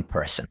one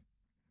person.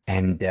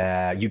 And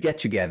you get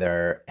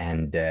together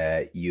and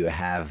you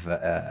have,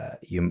 a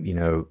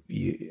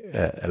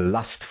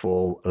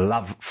lustful,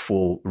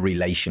 loveful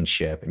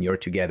relationship, and you're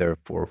together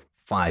for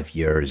 5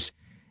 years.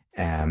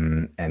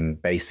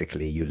 And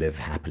basically you live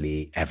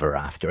happily ever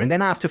after. And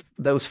then after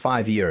those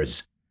 5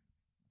 years,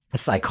 a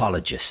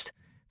psychologist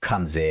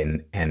comes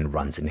in and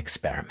runs an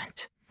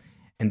experiment.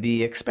 And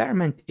the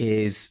experiment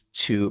is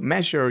to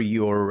measure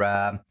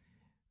your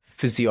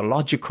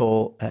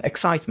physiological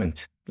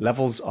excitement,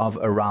 levels of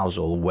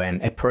arousal when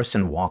a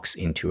person walks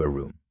into a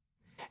room.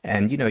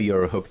 And,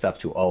 you're hooked up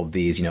to all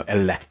these,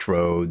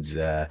 electrodes,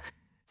 your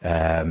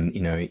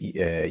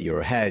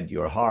head,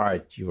 your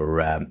heart,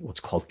 your what's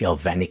called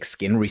galvanic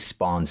skin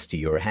response to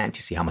your hand.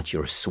 You see how much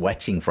you're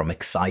sweating from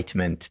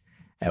excitement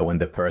when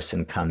the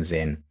person comes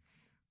in.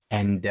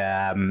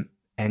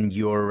 And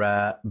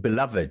your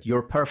beloved,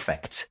 your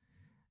perfect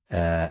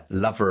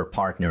lover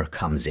partner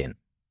comes in.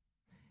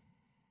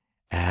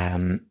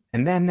 And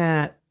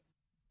then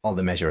all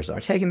the measures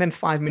are taken. Then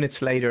 5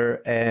 minutes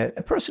later,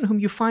 a person whom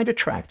you find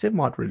attractive,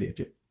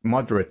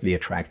 moderately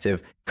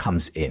attractive,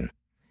 comes in.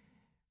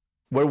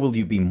 Where will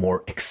you be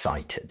more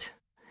excited?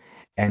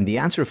 And the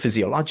answer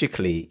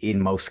physiologically,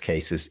 in most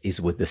cases, is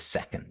with the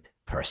second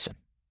person.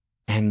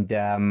 And,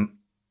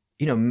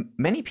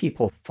 many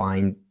people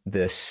find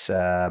this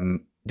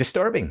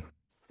disturbing,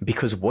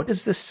 because what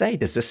does this say?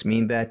 Does this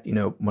mean that,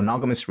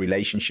 monogamous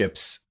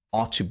relationships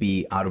ought to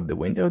be out of the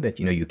window, that,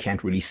 you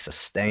can't really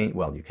sustain,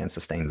 you can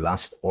sustain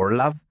lust or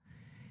love?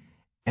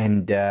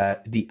 And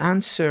the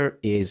answer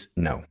is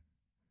no.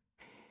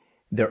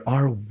 There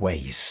are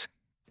ways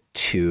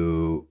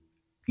to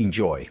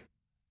enjoy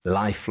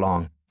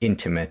lifelong,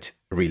 intimate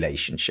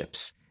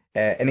relationships.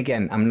 And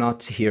again, I'm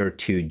not here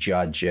to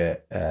judge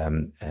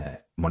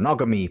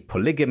monogamy,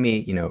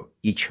 polygamy,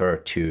 each her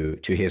to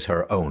his,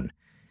 her own.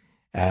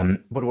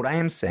 But what I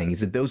am saying is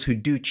that those who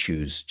do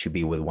choose to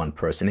be with one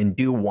person and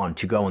do want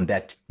to go on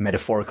that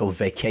metaphorical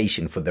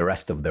vacation for the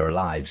rest of their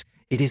lives,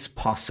 it is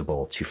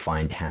possible to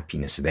find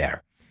happiness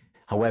there.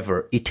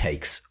 However, it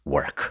takes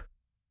work.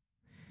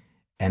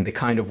 And the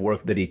kind of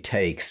work that it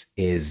takes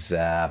is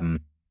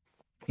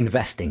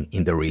investing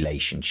in the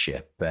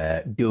relationship,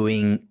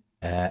 doing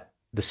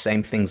the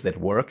same things that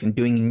work and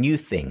doing new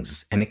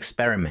things and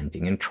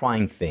experimenting and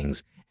trying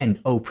things and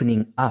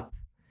opening up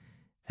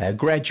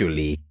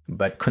gradually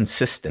but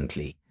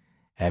consistently,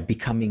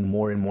 becoming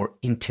more and more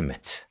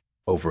intimate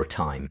over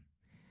time.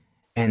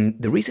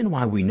 And the reason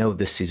why we know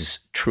this is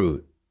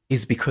true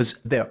is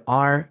because there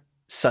are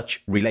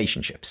such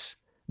relationships.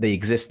 They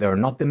exist. They're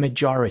not the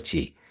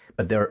majority,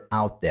 but they're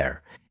out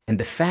there. And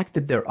the fact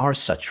that there are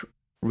such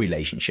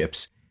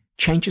relationships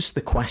changes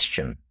the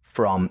question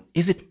from,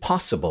 is it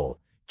possible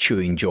to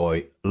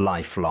enjoy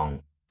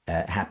lifelong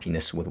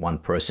happiness with one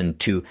person,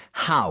 to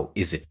how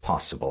is it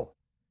possible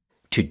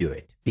to do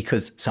it?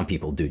 Because some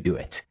people do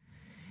it.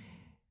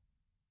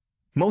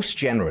 Most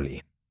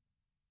generally,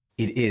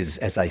 it is,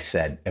 as I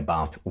said,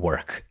 about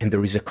work. And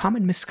there is a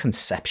common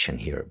misconception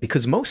here,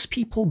 because most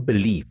people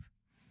believe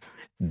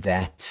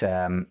that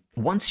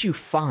once you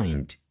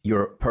find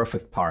your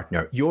perfect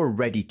partner, you're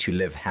ready to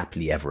live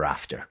happily ever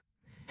after.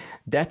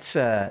 That's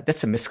a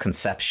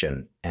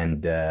misconception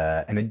and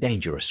a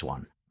dangerous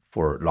one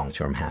for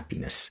long-term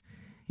happiness.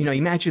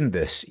 Imagine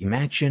this.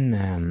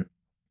 Imagine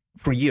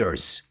for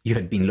years you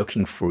had been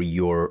looking for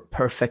your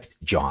perfect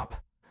job.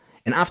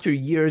 And after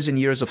years and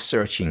years of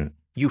searching,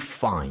 you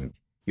find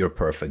your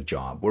perfect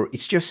job, where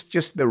it's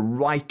just the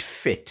right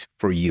fit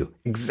for you,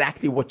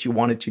 exactly what you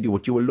wanted to do,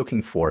 what you were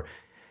looking for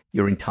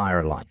your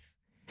entire life.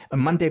 A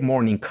Monday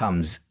morning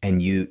comes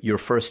and your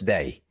first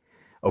day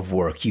of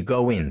work, you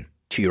go in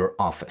to your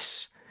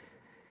office.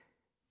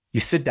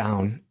 You sit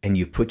down and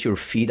you put your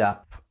feet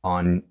up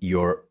on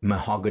your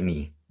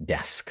mahogany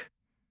desk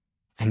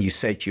and you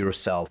say to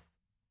yourself,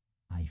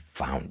 I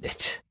found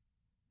it.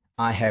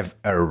 I have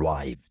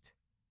arrived.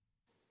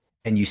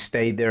 And you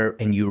stay there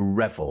and you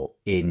revel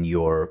in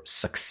your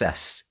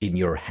success, in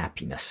your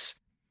happiness.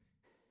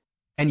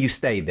 And you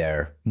stay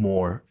there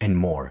more and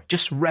more,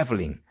 just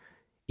reveling,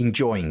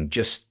 enjoying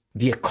just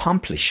the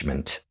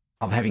accomplishment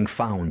of having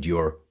found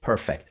your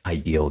perfect,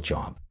 ideal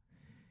job.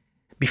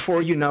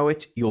 Before you know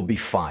it, you'll be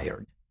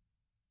fired.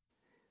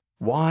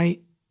 Why?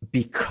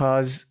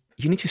 Because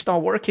you need to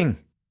start working.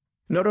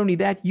 Not only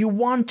that, you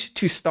want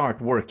to start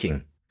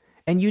working.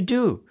 And you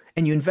do.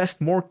 And you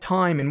invest more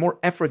time and more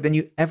effort than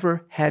you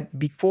ever had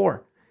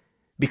before.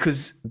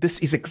 Because this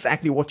is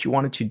exactly what you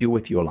wanted to do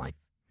with your life.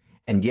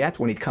 And yet,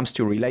 when it comes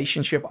to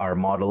relationship, our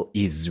model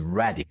is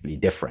radically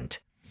different.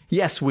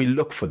 Yes, we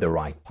look for the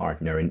right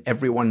partner, and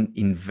everyone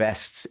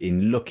invests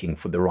in looking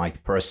for the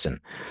right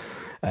person.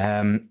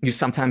 You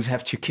sometimes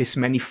have to kiss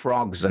many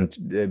frogs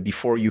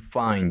before you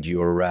find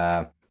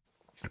your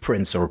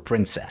prince or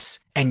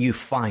princess, and you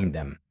find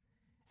them.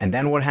 And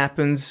then what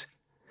happens?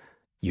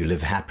 You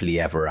live happily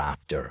ever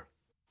after,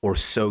 or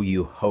so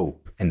you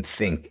hope and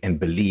think and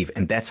believe,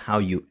 and that's how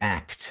you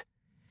act.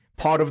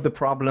 Part of the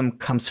problem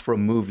comes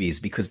from movies,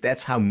 because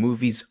that's how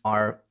movies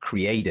are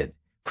created,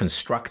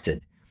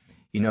 constructed.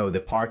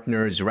 The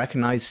partners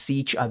recognize, see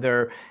each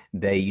other,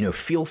 they,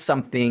 feel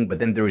something, but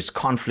then there is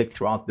conflict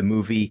throughout the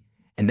movie.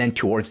 And then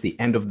towards the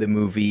end of the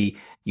movie,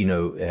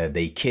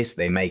 they kiss,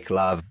 they make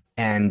love,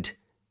 and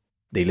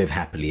they live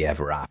happily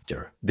ever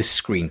after. The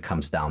screen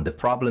comes down. The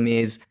problem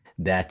is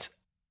that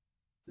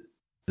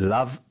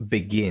love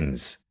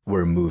begins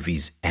where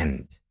movies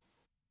end.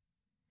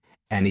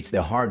 And it's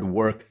the hard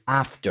work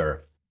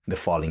after the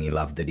falling in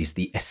love that is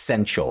the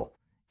essential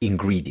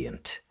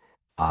ingredient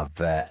of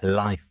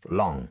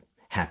lifelong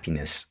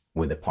happiness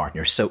with a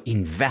partner. So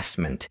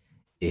investment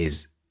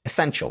is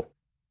essential,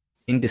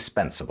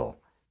 indispensable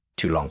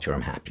to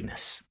long-term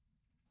happiness.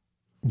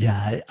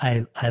 Yeah,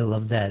 I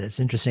love that. It's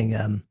interesting.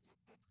 I'm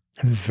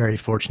very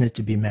fortunate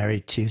to be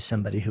married to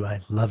somebody who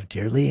I love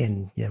dearly,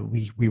 and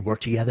we work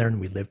together and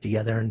we live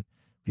together, and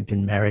we've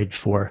been married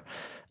for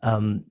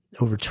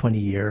over 20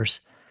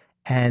 years.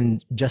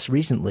 And just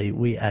recently,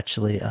 we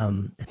actually, I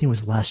think it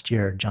was last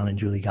year, John and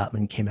Julie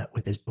Gottman came out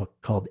with this book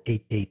called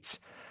 8 Dates,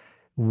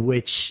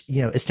 which,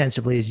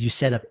 ostensibly is you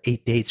set up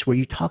 8 dates where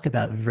you talk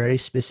about very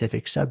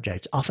specific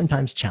subjects,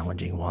 oftentimes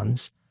challenging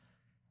ones.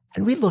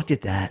 And we looked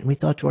at that and we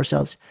thought to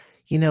ourselves,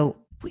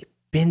 we've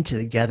been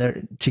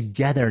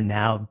together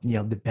now,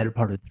 the better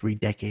part of 3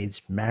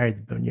 decades,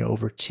 married,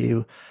 over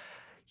 2.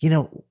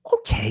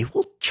 Okay,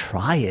 we'll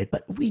try it,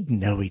 but we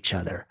know each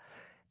other.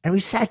 And we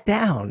sat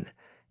down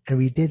and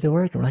we did the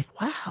work, and we're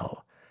like,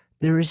 wow,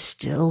 there is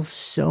still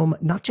so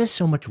much, not just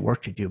so much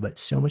work to do, but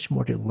so much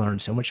more to learn,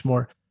 so much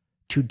more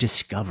to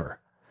discover,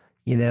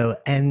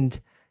 and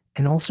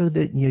also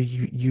that,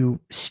 you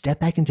step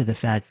back into the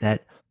fact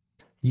that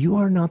you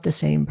are not the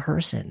same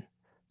person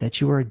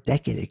that you were a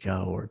decade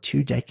ago or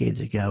 2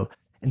 decades ago.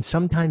 And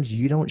sometimes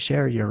you don't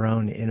share your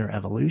own inner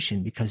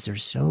evolution because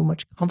there's so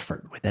much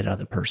comfort with that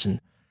other person.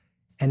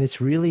 And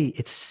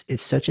it's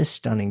such a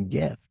stunning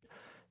gift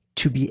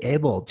to be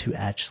able to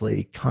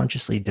actually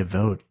consciously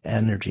devote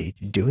energy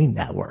to doing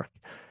that work.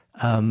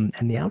 And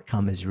the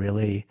outcome is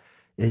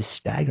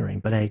staggering.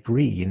 But I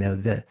agree,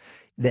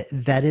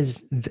 that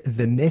is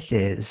the myth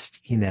is,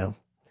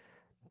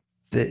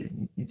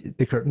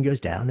 the curtain goes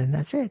down and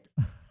that's it.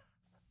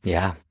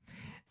 Yeah.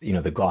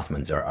 The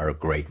Gottmans are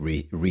great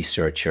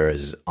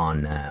researchers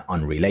on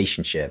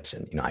relationships,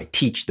 and I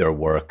teach their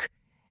work.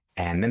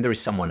 And then there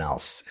is someone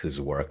else whose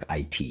work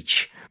I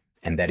teach,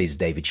 and that is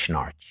David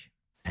Schnarch.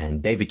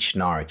 And David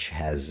Schnarch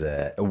has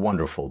a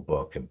wonderful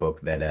book, a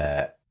book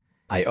that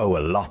I owe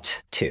a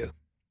lot to,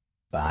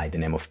 by the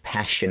name of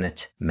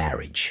Passionate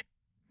Marriage.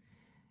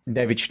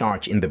 David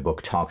Schnarch in the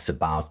book talks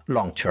about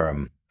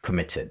long-term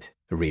committed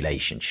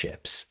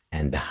relationships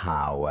and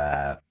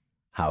how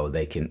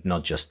they can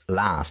not just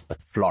last,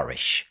 but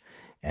flourish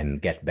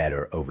and get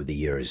better over the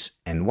years.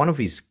 And one of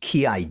his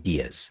key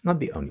ideas, not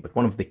the only, but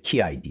one of the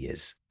key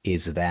ideas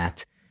is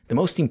that the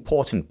most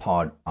important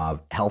part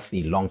of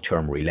healthy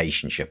long-term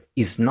relationship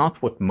is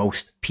not what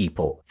most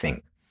people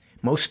think.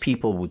 Most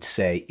people would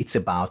say it's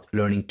about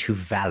learning to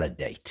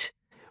validate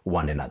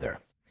one another.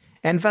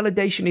 And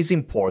validation is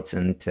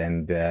important,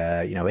 and,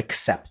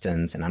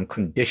 acceptance and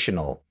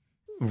unconditional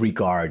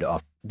regard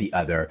of the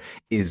other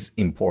is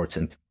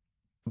important.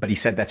 But he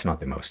said that's not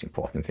the most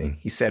important thing.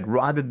 He said,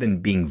 rather than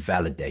being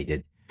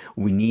validated,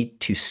 we need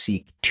to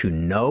seek to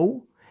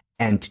know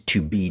and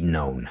to be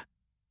known.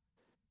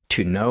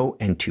 To know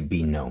and to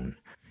be known.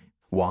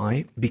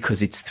 Why?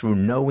 Because it's through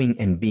knowing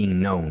and being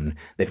known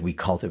that we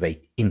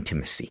cultivate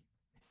intimacy.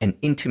 And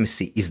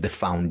intimacy is the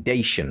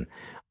foundation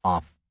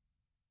of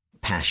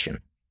passion.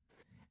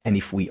 And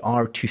if we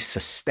are to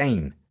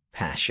sustain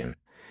passion,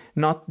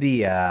 not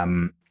the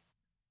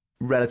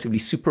relatively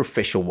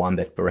superficial one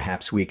that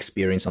perhaps we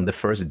experience on the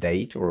first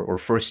date or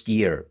first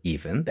year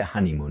even, the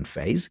honeymoon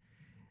phase,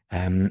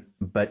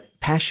 but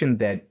passion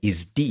that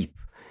is deep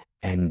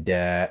and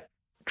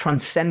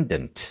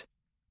transcendent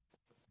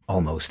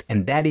almost.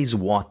 And that is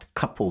what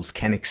couples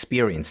can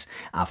experience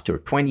after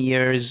 20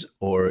 years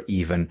or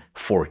even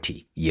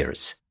 40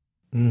 years.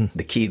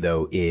 The key,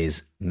 though,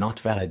 is not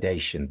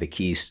validation. The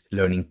key is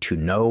learning to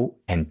know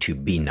and to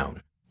be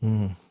known.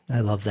 I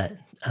love that.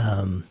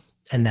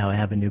 And now I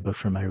have a new book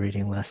for my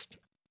reading list.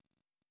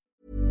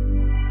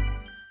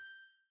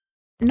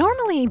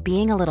 Normally,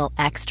 being a little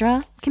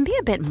extra can be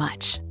a bit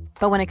much.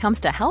 But when it comes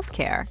to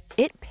healthcare,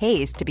 it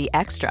pays to be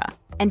extra.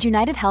 And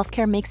United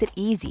Healthcare makes it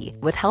easy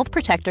with Health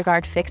Protector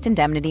Guard fixed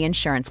indemnity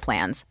insurance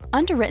plans.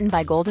 Underwritten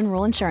by Golden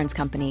Rule Insurance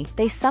Company,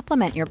 they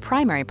supplement your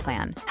primary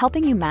plan,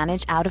 helping you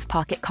manage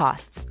out-of-pocket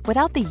costs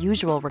without the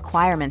usual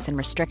requirements and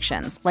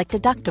restrictions like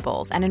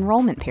deductibles and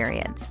enrollment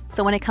periods.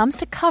 So when it comes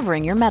to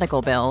covering your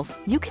medical bills,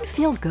 you can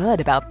feel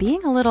good about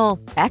being a little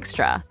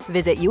extra.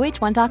 Visit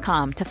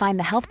uh1.com to find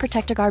the Health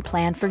Protector Guard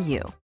plan for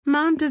you.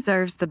 Mom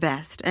deserves the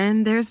best,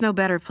 and there's no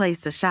better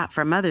place to shop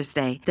for Mother's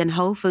Day than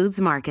Whole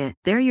Foods Market.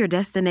 They're your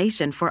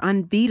destination for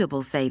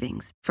unbeatable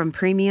savings, from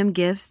premium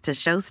gifts to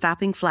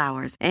show-stopping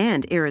flowers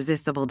and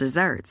irresistible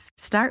desserts.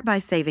 Start by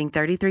saving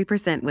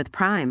 33% with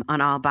Prime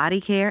on all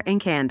body care and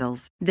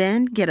candles.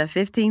 Then get a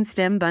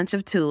 15-stem bunch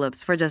of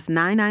tulips for just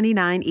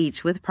 $9.99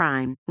 each with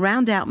Prime.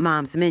 Round out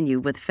Mom's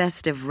menu with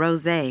festive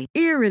rosé,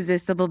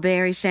 irresistible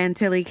berry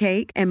chantilly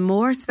cake, and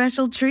more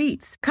special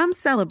treats. Come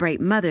celebrate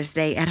Mother's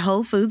Day at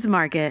Whole Foods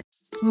Market.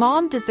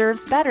 Mom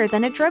deserves better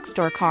than a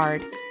drugstore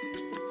card.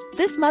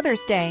 This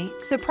Mother's Day,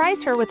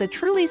 surprise her with a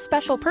truly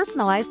special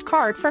personalized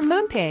card from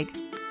Moonpig.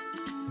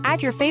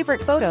 Add your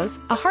favorite photos,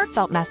 a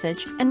heartfelt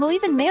message, and we'll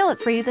even mail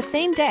it for you the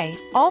same day,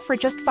 all for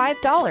just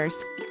 $5.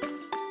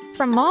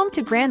 From mom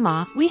to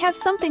grandma, we have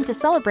something to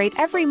celebrate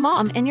every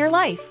mom in your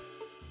life.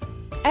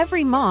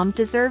 Every mom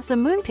deserves a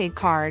Moonpig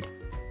card.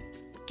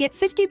 Get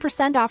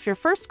 50% off your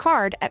first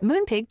card at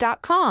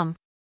Moonpig.com.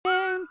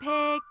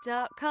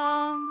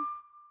 Moonpig.com.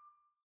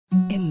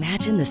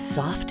 Imagine the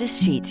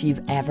softest sheets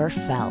you've ever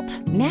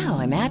felt. Now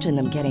imagine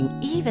them getting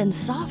even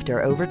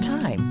softer over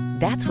time.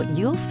 That's what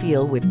you'll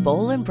feel with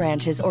Boll &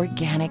 Branch's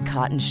organic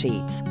cotton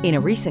sheets. In a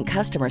recent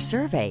customer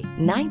survey,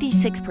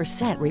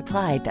 96%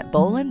 replied that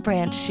Boll &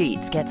 Branch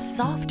sheets get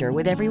softer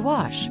with every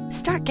wash.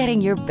 Start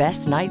getting your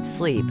best night's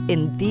sleep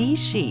in these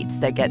sheets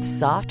that get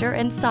softer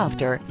and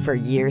softer for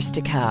years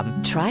to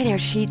come. Try their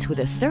sheets with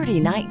a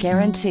 30-night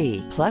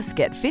guarantee. Plus,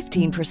 get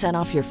 15%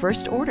 off your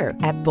first order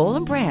at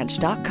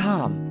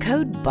bollandbranch.com.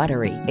 Code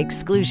BUTTERY.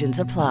 Exclusions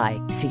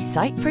apply. See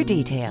site for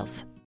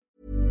details.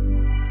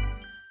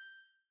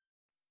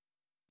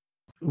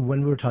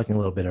 When we were talking a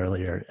little bit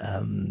earlier,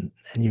 and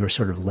you were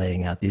sort of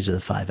laying out, these are the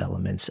 5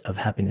 elements of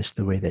happiness,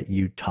 the way that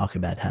you talk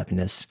about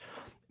happiness,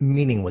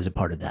 meaning was a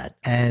part of that.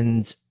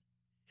 And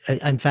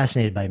I'm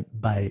fascinated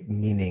by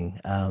meaning.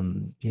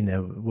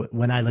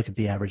 When I look at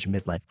the average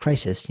midlife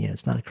crisis,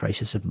 it's not a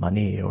crisis of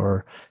money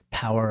or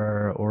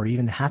power or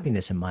even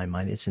happiness in my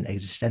mind. It's an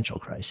existential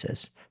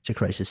crisis. It's a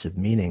crisis of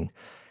meaning.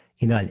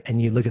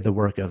 And you look at the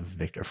work of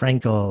Viktor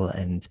Frankl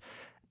and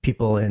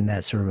people in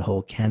that sort of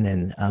whole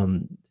canon,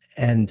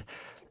 and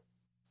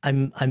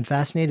I'm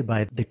fascinated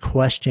by the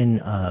question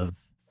of,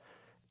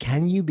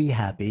 can you be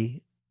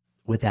happy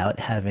without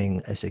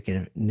having a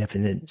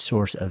significant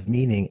source of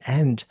meaning?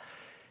 And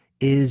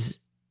is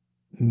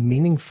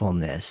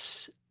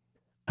meaningfulness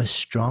a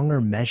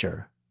stronger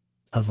measure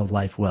of a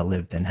life well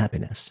lived than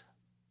happiness?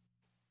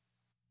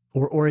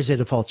 Or is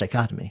it a false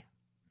dichotomy?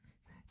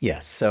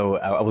 Yes. So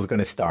I was going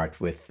to start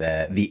with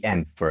the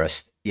end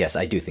first. Yes,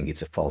 I do think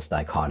it's a false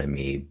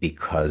dichotomy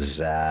because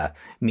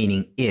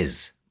meaning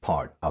is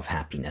part of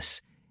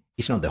happiness.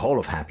 It's not the whole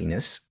of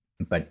happiness,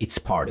 but it's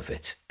part of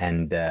it.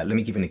 And let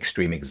me give an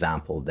extreme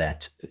example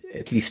that,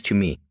 at least to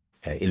me,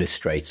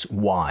 illustrates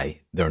why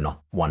they're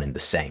not one and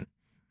the same.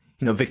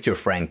 Viktor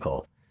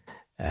Frankl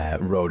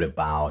wrote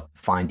about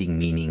finding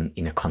meaning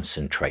in a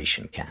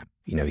concentration camp.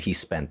 He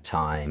spent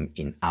time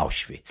in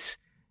Auschwitz,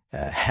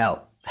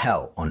 hell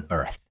on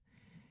earth.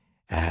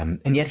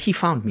 And yet he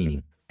found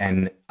meaning,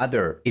 and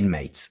other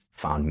inmates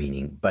found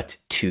meaning. But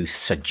to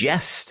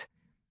suggest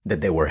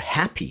that they were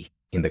happy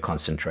in the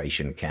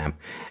concentration camp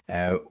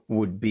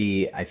would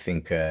be, I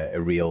think, a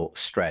real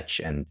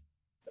stretch and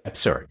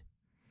absurd.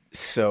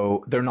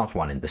 So they're not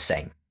one and the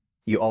same.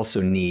 You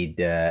also need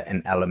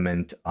an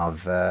element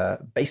of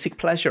basic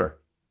pleasure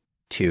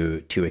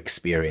to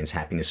experience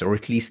happiness, or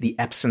at least the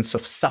absence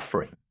of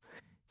suffering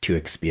to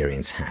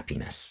experience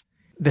happiness.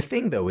 The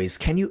thing, though, is,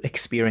 can you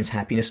experience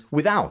happiness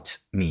without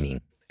meaning?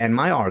 And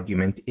my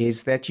argument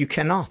is that you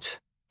cannot,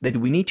 that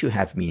we need to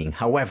have meaning.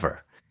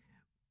 However,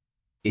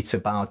 it's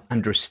about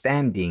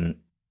understanding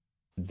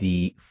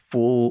the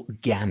full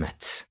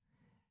gamut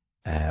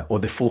or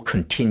the full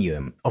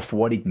continuum of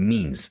what it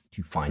means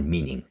to find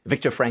meaning.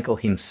 Viktor Frankl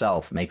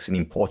himself makes an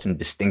important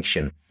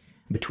distinction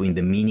between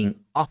the meaning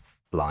of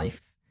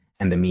life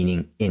and the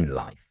meaning in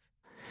life.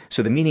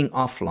 So the meaning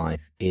of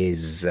life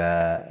is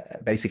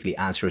basically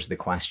answers the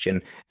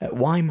question,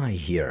 why am I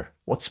here?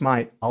 What's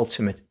my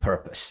ultimate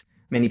purpose?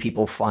 Many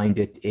people find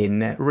it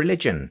in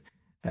religion.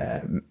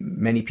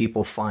 Many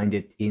people find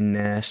it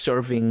in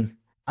serving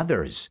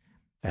others.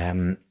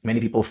 Many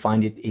people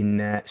find it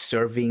in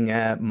serving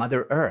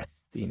Mother Earth,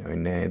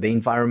 in the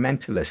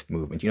environmentalist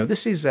movement.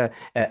 This is a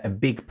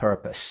big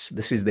purpose.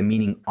 This is the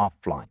meaning of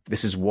life.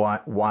 This is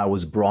why I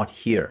was brought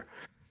here.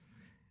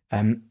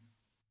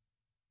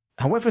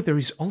 However, there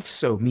is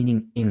also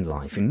meaning in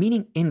life, and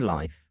meaning in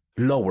life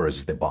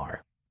lowers the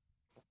bar,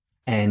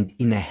 and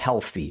in a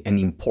healthy and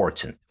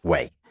important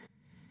way.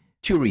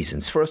 Two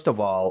reasons. First of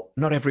all,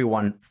 not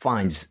everyone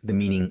finds the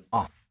meaning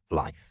of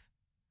life.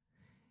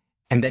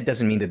 And that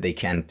doesn't mean that they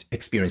can't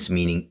experience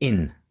meaning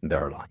in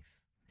their life.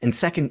 And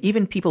second,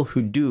 even people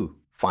who do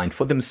find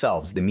for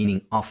themselves the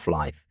meaning of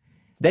life,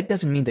 that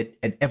doesn't mean that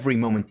at every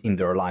moment in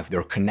their life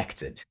they're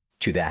connected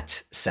to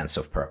that sense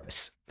of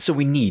purpose. So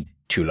we need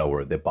to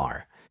lower the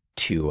bar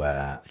to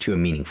a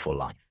meaningful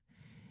life.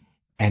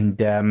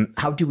 And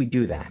how do we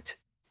do that?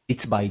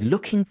 It's by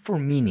looking for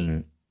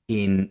meaning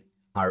in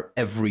our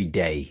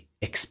everyday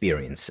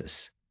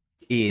experiences,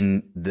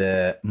 in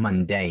the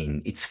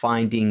mundane. It's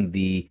finding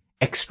the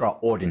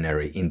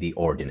extraordinary in the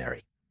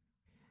ordinary.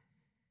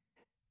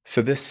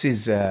 So this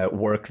is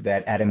work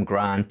that Adam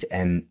Grant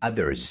and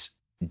others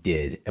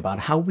did about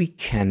how we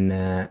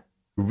can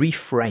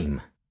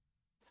reframe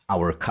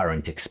our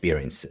current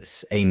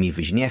experiences. Amy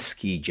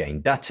Wisniewski,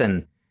 Jane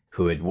Dutton,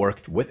 who had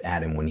worked with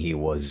Adam when he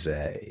was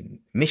in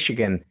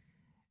Michigan,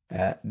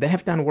 they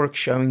have done work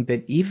showing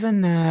that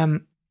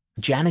even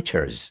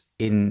janitors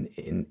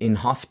in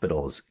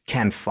hospitals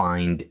can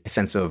find a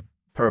sense of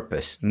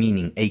purpose,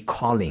 meaning a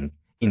calling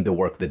in the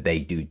work that they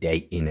do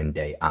day in and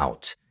day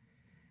out.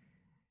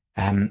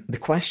 The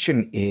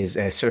question is,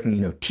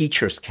 certainly,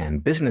 teachers can,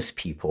 business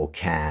people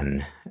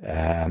can,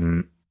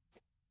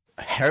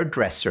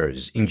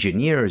 hairdressers,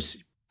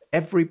 engineers,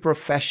 every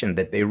profession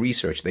that they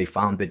researched, they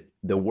found that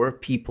there were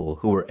people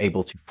who were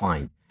able to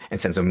find a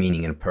sense of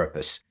meaning and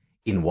purpose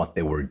in what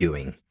they were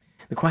doing.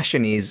 The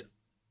question is,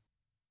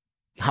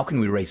 how can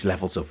we raise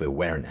levels of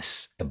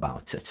awareness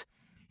about it?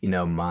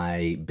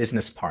 My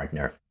business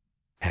partner,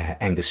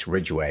 Angus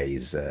Ridgway,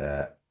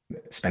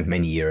 spent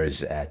many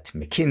years at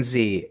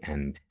McKinsey,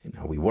 and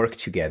we work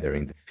together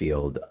in the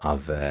field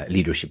of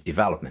leadership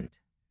development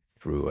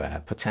through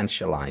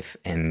Potential Life.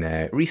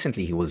 And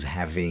recently he was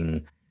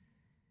having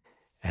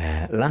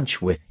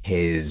lunch with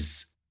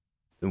his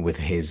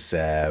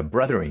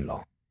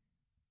brother-in-law.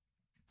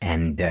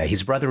 And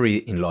his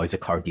brother-in-law is a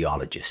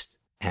cardiologist.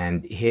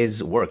 And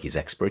his work, his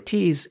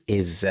expertise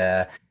is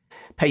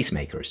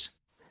pacemakers.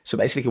 So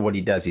basically what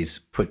he does is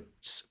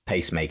puts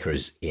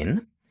pacemakers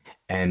in,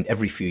 and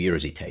every few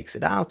years he takes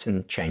it out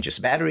and changes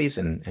batteries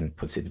and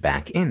puts it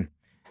back in.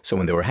 So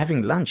when they were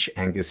having lunch,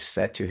 Angus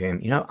said to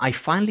him, I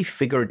finally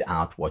figured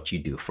out what you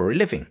do for a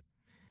living.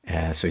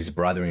 So his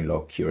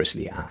brother-in-law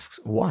curiously asks,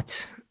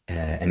 what?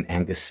 and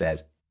Angus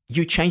says,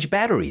 "You change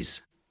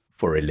batteries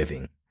for a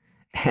living."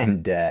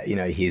 And,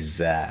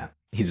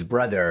 his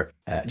brother,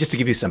 just to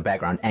give you some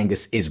background,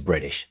 Angus is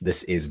British.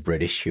 This is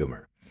British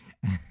humor.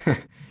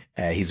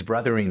 His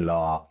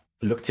brother-in-law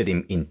looked at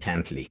him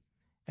intently,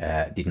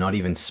 did not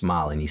even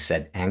smile, and he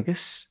said,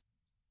 "Angus,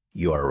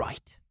 you are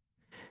right.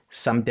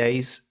 Some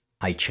days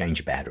I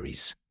change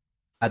batteries.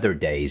 Other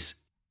days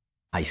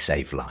I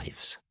save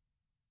lives."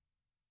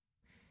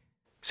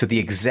 So the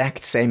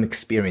exact same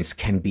experience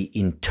can be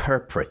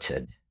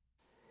interpreted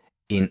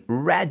in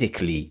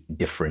radically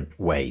different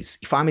ways.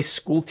 If I'm a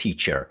school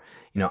teacher,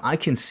 I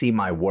can see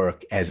my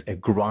work as a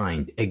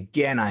grind.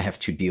 Again, I have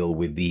to deal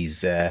with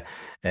these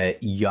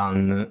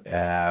young,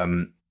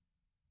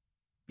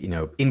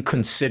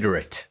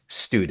 inconsiderate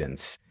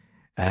students.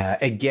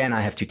 Again,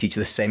 I have to teach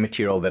the same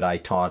material that I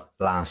taught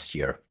last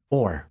year.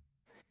 Or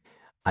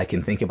I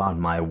can think about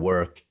my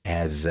work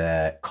as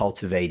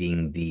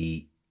cultivating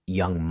the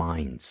young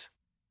minds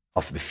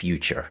of the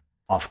future,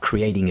 of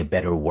creating a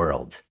better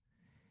world.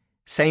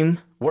 Same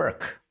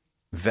work,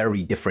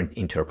 very different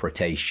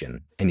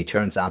interpretation. And it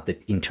turns out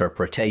that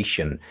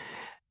interpretation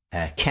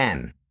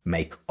can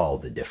make all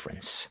the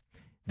difference.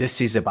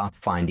 This is about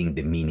finding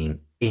the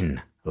meaning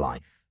in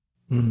life,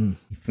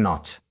 if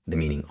not the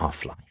meaning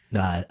of life.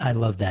 I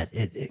love that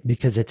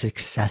because it's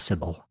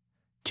accessible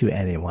to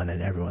anyone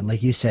and everyone.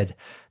 Like you said,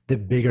 the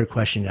bigger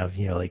question of,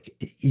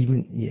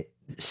 even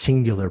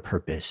singular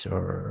purpose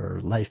or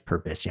life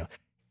purpose,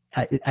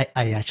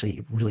 I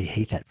actually really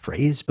hate that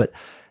phrase, but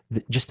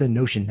just the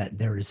notion that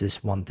there is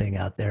this one thing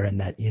out there and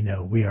that,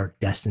 we are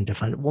destined to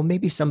find it. Well,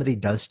 maybe somebody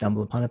does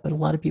stumble upon it, but a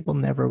lot of people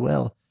never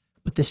will.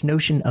 But this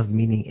notion of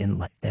meaning in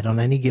life, that on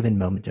any given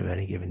moment of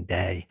any given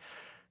day,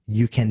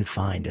 you can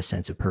find a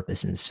sense of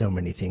purpose in so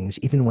many things,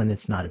 even when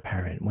it's not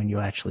apparent, when you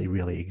actually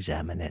really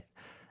examine it.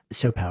 It's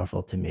so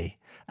powerful to me.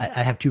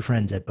 I have two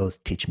friends that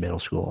both teach middle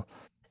school,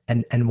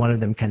 and one of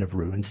them kind of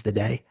ruins the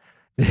day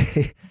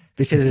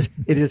because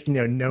it is,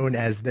 known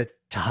as the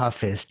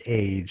toughest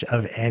age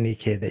of any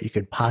kid that you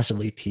could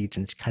possibly teach.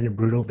 And it's kind of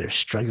brutal. They're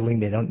struggling.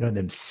 They don't know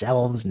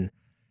themselves. And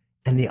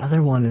the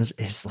other one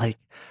is like,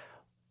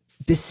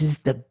 this is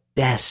the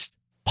best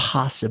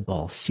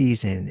possible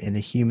season in a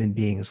human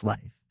being's life,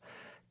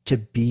 to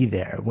be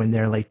there when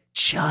they're like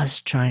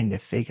just trying to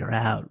figure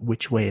out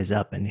which way is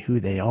up and who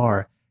they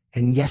are.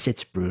 And yes,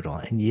 it's brutal.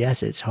 And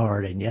yes, it's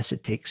hard. And yes,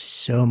 it takes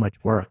so much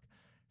work.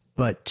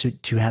 But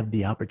to have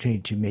the opportunity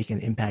to make an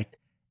impact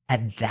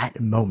at that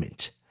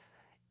moment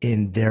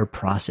in their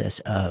process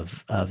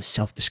of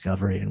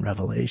self-discovery and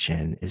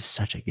revelation is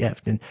such a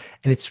gift. And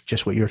it's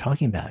just what you're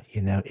talking about.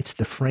 It's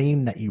the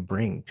frame that you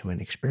bring to an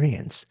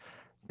experience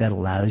that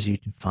allows you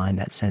to find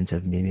that sense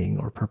of meaning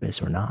or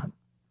purpose or not.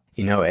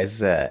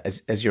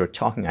 As you're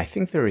talking, I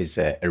think there is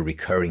a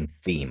recurring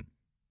theme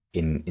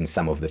in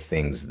some of the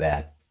things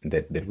that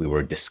we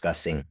were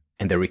discussing.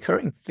 And the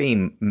recurring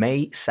theme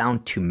may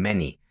sound to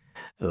many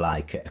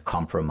like a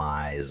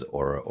compromise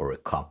or a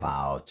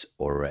cop-out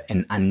or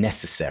an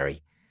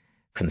unnecessary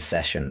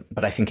concession,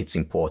 but I think it's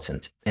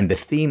important. And the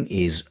theme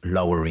is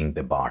lowering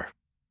the bar.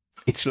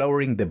 It's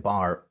lowering the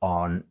bar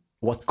on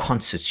what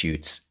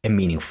constitutes a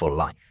meaningful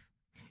life.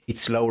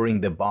 It's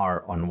lowering the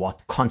bar on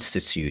what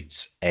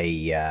constitutes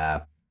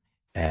a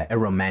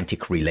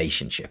romantic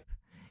relationship.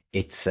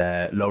 It's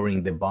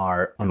lowering the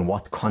bar on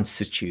what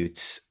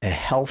constitutes a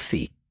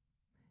healthy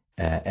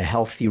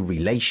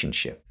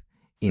relationship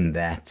in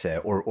that,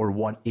 or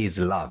what is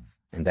love.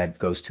 And that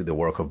goes to the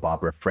work of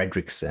Barbara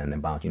Fredrickson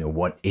about,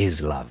 what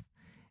is love?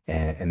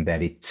 And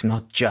that it's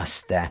not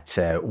just that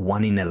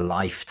one in a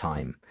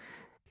lifetime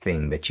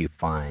thing that you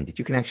find, that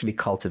you can actually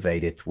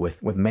cultivate it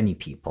with many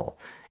people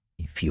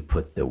if you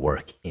put the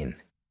work in.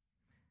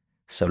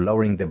 So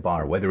lowering the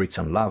bar, whether it's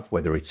on love,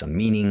 whether it's on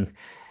meaning,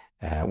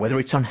 whether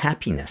it's on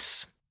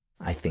happiness,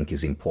 I think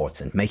is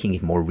important. Making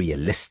it more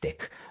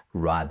realistic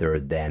rather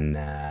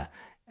than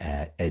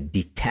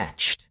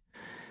detached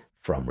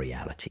from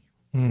reality.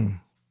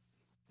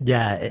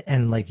 Yeah,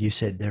 and like you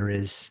said,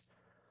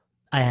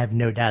 I have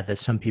no doubt that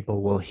some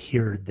people will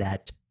hear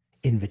that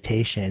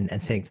invitation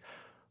and think,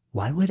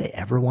 why would I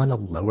ever want to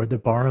lower the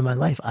bar in my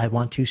life? I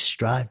want to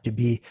strive to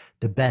be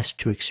the best,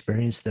 to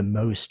experience the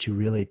most,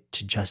 to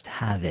just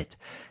have it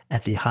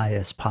at the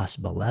highest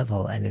possible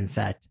level. And in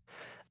fact,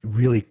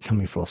 really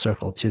coming full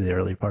circle to the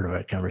early part of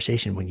our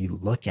conversation, when you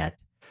look at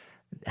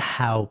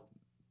how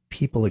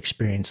people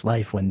experience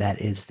life when that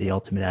is the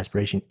ultimate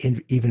aspiration,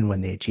 even when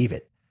they achieve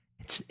it,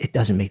 it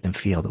doesn't make them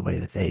feel the way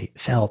that they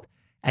felt.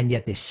 And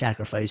yet they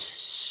sacrifice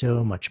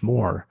so much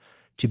more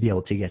to be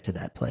able to get to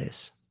that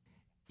place.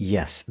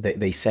 Yes,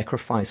 they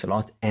sacrifice a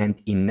lot, and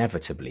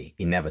inevitably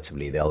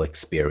they'll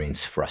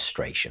experience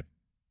frustration.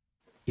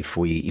 If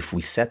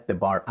we set the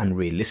bar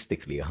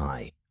unrealistically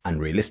high,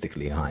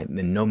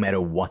 then no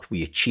matter what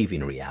we achieve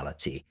in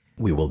reality,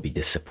 we will be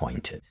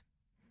disappointed.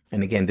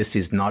 And again, this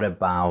is not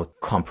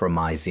about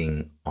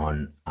compromising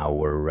on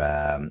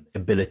our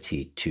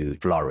ability to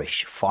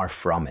flourish. Far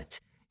from it.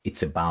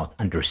 It's about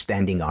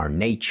understanding our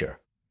nature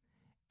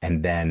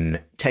and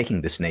then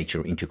taking this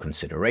nature into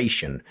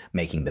consideration,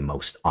 making the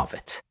most of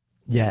it.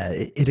 Yeah,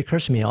 it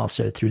occurs to me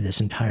also through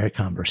this entire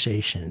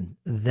conversation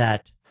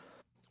that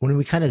when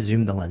we kind of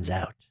zoom the lens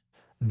out,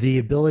 the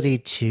ability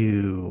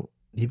to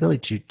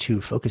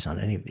focus on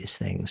any of these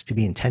things, to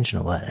be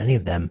intentional at any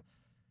of them,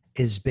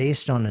 is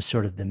based on a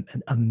sort of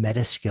a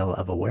meta skill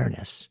of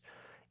awareness.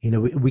 You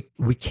know,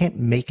 we can't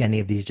make any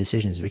of these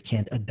decisions. We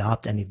can't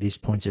adopt any of these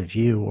points of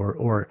view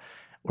or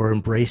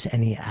embrace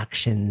any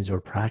actions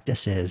or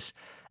practices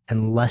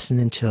unless and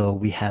until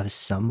we have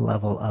some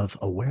level of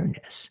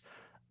awareness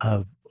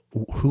of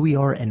who we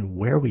are and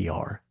where we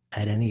are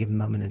at any given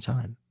moment in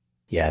time.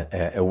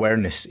 Yeah,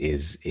 awareness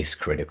is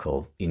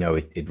critical. You know,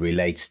 it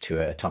relates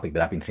to a topic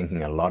that I've been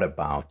thinking a lot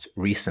about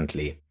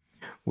recently,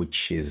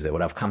 which is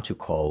what I've come to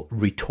call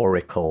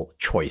rhetorical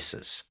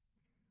choices.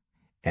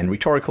 And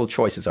rhetorical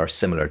choices are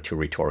similar to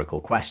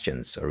rhetorical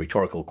questions. A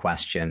rhetorical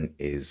question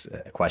is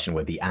a question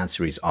where the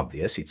answer is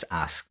obvious. It's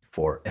asked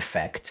for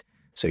effect.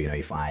 So, you know,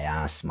 if I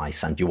ask my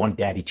son, do you want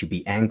daddy to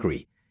be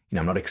angry? You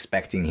know, I'm not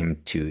expecting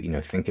him to, you know,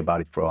 think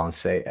about it for a while and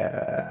say,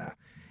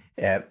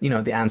 you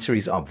know, the answer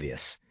is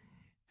obvious.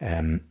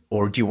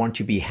 Or do you want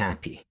to be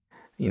happy?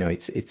 You know,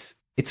 it's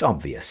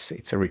obvious.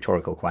 It's a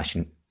rhetorical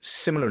question.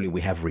 Similarly,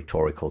 we have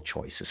rhetorical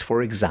choices.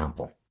 For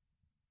example,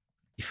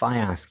 if I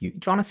ask you,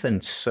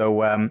 Jonathan,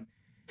 so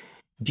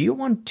do you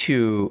want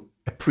to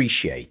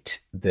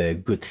appreciate the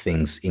good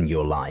things in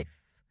your life?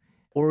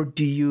 Or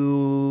do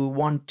you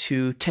want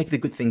to take the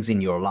good things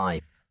in your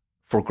life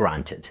for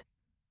granted?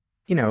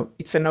 You know,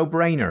 it's a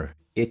no-brainer.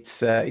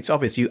 It's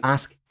obvious. You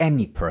ask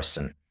any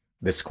person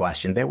this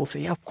question, they will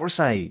say, yeah, of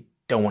course I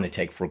don't want to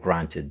take for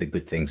granted the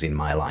good things in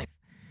my life.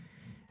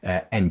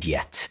 And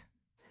yet,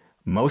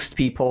 most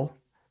people,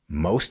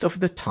 most of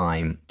the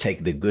time,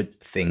 take the good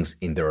things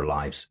in their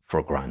lives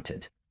for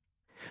granted.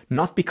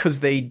 Not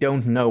because they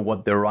don't know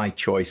what the right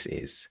choice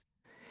is,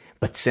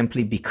 but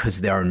simply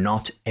because they are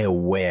not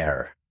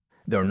aware.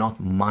 They're not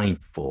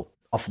mindful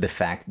of the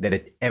fact that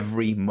at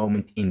every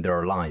moment in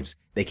their lives,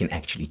 they can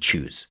actually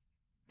choose.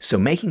 So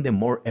making them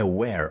more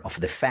aware of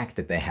the fact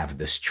that they have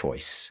this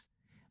choice,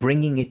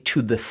 bringing it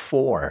to the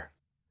fore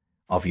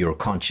of your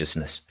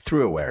consciousness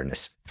through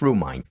awareness, through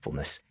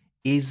mindfulness,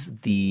 is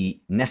the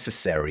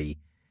necessary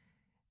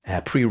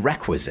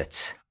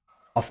prerequisite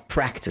of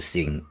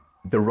practicing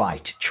the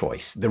right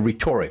choice, the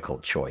rhetorical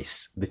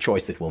choice, the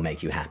choice that will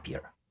make you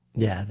happier.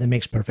 Yeah, that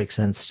makes perfect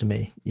sense to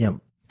me. You know,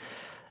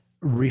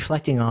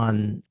 reflecting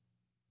on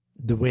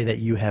the way that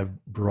you have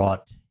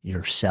brought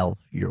yourself,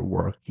 your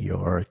work,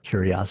 your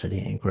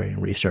curiosity, inquiry,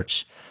 and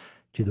research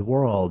to the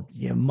world,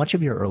 you know, much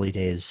of your early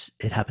days,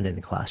 it happened in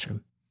a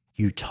classroom.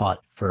 You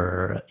taught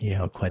for, you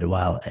know, quite a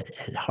while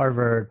at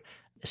Harvard,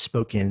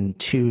 spoken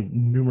to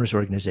numerous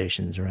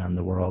organizations around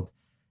the world.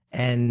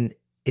 And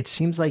it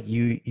seems like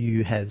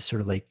you have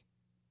sort of like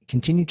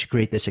continued to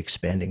create this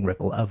expanding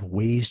ripple of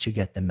ways to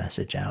get the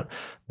message out.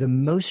 The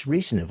most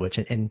recent of which,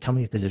 and tell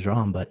me if this is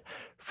wrong, but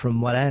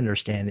from what I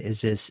understand,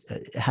 is this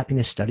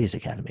Happiness Studies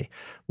Academy,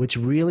 which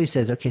really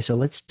says, okay, so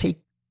let's take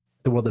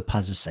the world of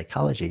positive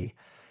psychology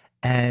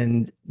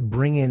and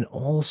bring in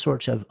all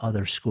sorts of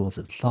other schools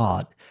of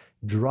thought,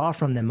 draw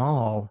from them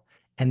all,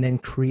 and then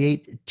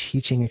create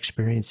teaching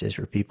experiences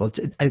for people.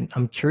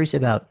 I'm curious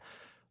about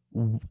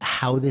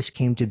how this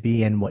came to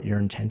be and what your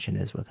intention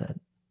is with it.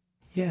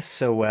 Yes,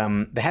 so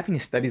the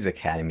Happiness Studies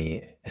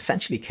Academy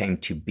essentially came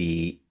to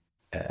be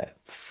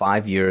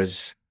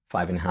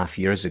 5.5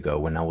 years ago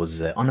when I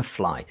was on a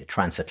flight, a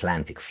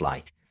transatlantic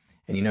flight.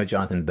 And you know,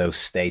 Jonathan, those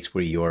states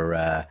where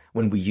you're,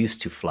 when we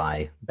used to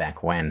fly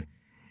back when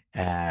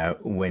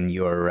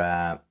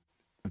you're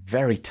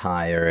very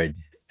tired,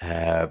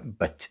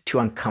 but too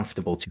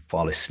uncomfortable to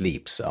fall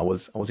asleep. So I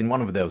was in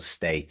one of those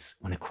states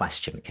when a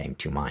question came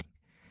to mind.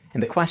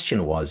 And the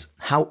question was,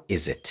 how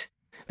is it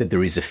that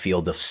there is a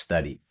field of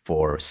study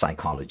for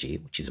psychology,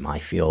 which is my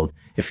field,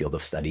 a field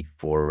of study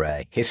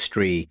for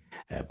history,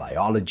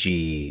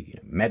 biology,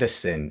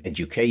 medicine,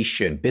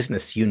 education,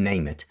 business, you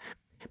name it,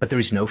 but there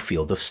is no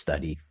field of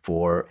study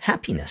for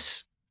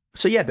happiness.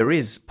 So yeah, there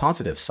is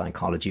positive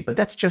psychology, but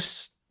that's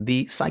just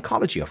the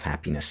psychology of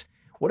happiness.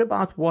 What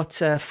about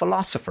what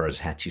philosophers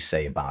had to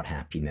say about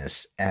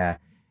happiness?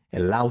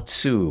 Lao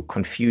Tzu,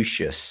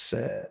 Confucius,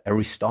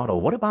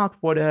 Aristotle. What about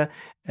what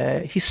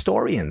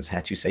historians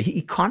had to say?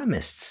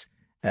 Economists.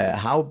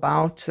 How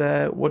about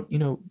what, you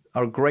know,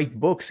 our great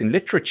books in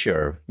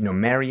literature, you know,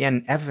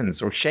 Marianne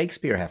Evans or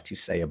Shakespeare have to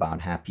say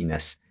about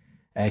happiness?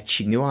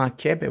 Chinua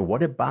Achebe.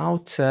 What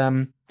about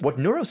what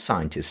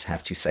neuroscientists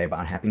have to say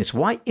about happiness?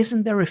 Why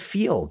isn't there a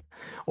field,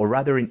 or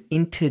rather an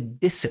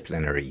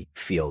interdisciplinary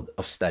field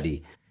of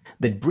study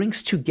that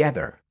brings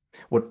together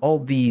what all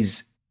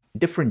these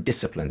different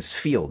disciplines,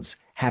 fields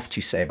have to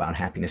say about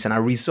happiness? And I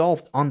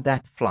resolved on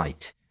that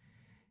flight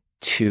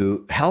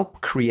to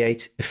help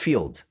create a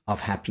field of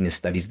happiness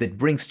studies that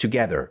brings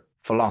together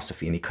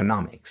philosophy and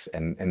economics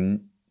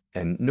and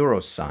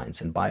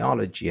neuroscience and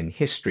biology and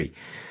history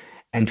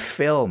and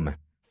film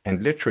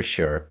and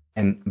literature,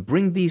 and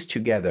bring these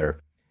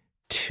together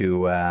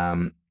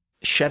to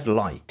shed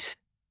light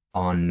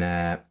on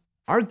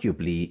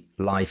arguably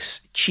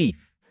life's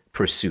chief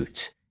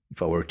pursuit,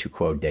 if I were to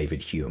quote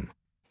David Hume.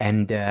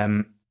 And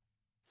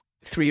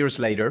 3 years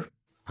later,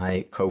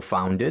 I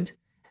co-founded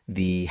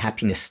the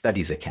Happiness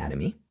Studies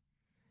Academy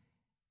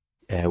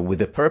with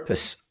the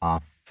purpose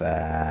of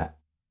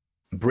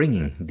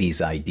bringing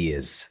these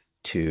ideas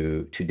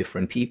to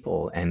different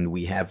people. And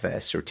we have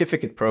a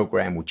certificate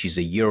program, which is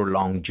a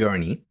year-long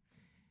journey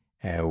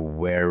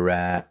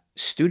where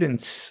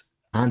students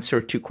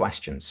answer 2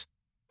 questions.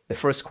 The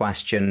first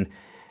question,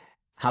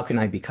 how can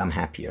I become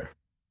happier?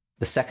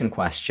 The second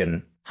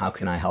question, how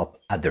can I help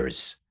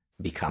others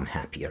become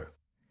happier?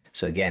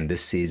 So again,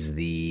 this is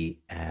the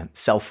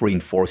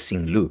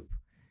self-reinforcing loop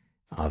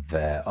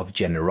of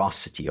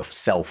generosity, of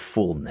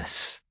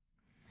self-fullness.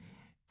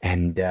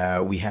 And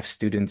we have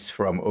students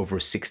from over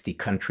 60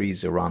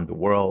 countries around the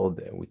world.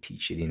 We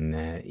teach it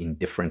in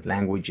different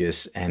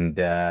languages. And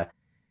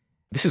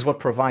this is what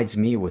provides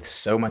me with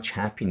so much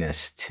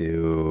happiness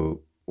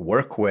to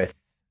work with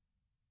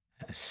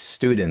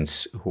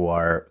students who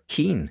are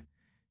keen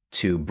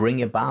to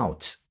bring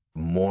about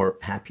more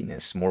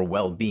happiness, more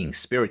well-being,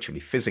 spiritually,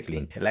 physically,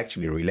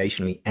 intellectually,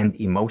 relationally, and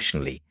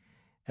emotionally.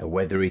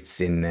 Whether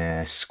it's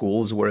in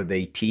schools where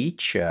they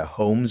teach,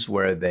 homes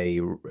where they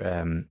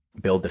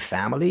build a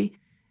family,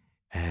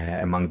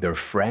 among their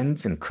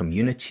friends and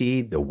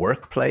community, the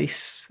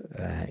workplace,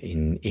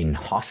 in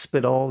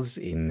hospitals,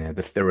 in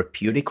the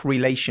therapeutic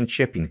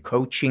relationship, in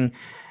coaching,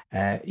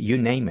 you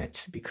name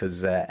it,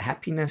 because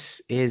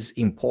happiness is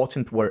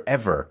important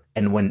wherever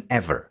and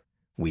whenever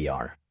we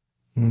are.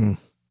 Mm.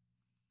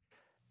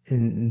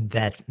 And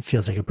that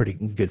feels like a pretty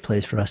good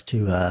place for us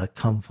to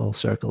come full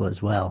circle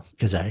as well,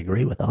 because I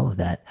agree with all of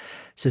that.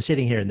 So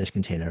sitting here in this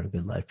container of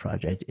Good Life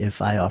Project,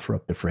 if I offer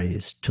up the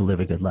phrase to live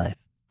a good life,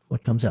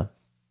 what comes up?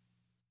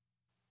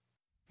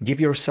 Give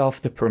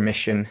yourself the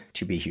permission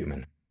to be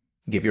human.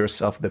 Give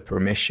yourself the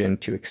permission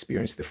to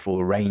experience the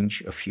full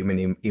range of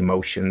human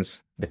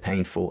emotions, the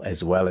painful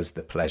as well as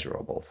the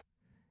pleasurable.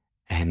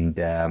 And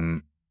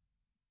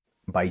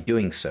by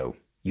doing so,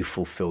 you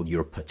fulfill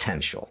your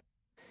potential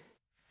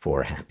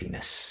for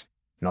happiness,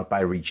 not by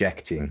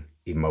rejecting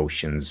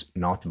emotions,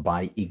 not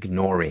by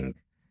ignoring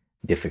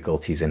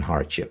difficulties and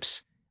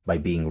hardships, by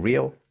being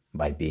real,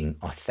 by being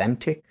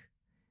authentic,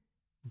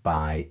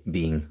 by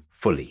being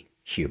fully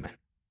human.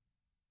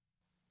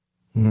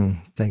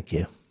 Thank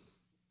you.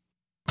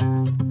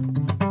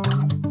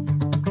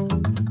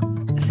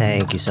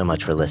 Thank you so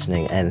much for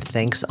listening, and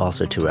thanks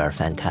also to our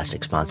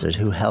fantastic sponsors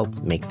who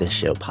help make this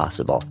show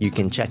possible. You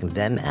can check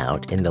them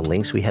out in the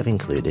links we have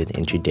included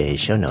in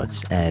today's show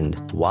notes.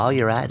 And while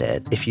you're at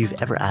it, if you've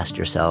ever asked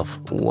yourself,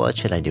 what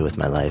should I do with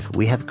my life?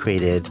 We have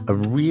created a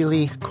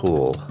really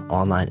cool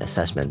online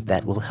assessment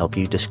that will help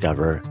you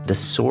discover the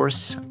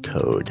source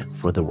code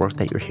for the work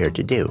that you're here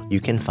to do. You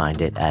can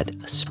find it at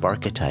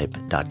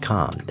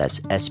sparketype.com.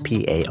 That's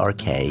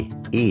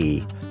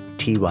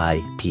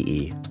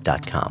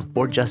SPARKETYPE.com,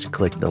 or just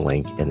click the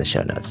link in the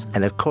show notes.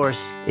 And of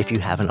course, if you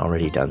haven't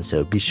already done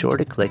so, be sure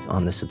to click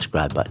on the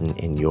subscribe button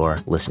in your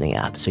listening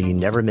app so you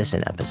never miss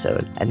an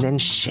episode. And then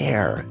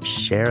share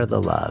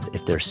the love.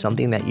 If there's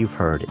something that you've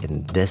heard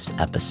in this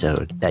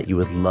episode that you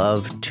would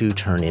love to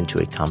turn into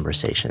a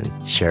conversation,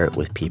 share it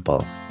with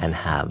people and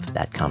have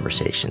that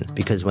conversation.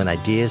 Because when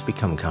ideas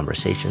become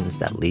conversations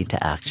that lead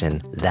to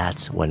action,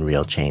 that's when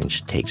real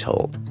change takes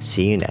hold.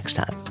 See you next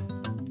time.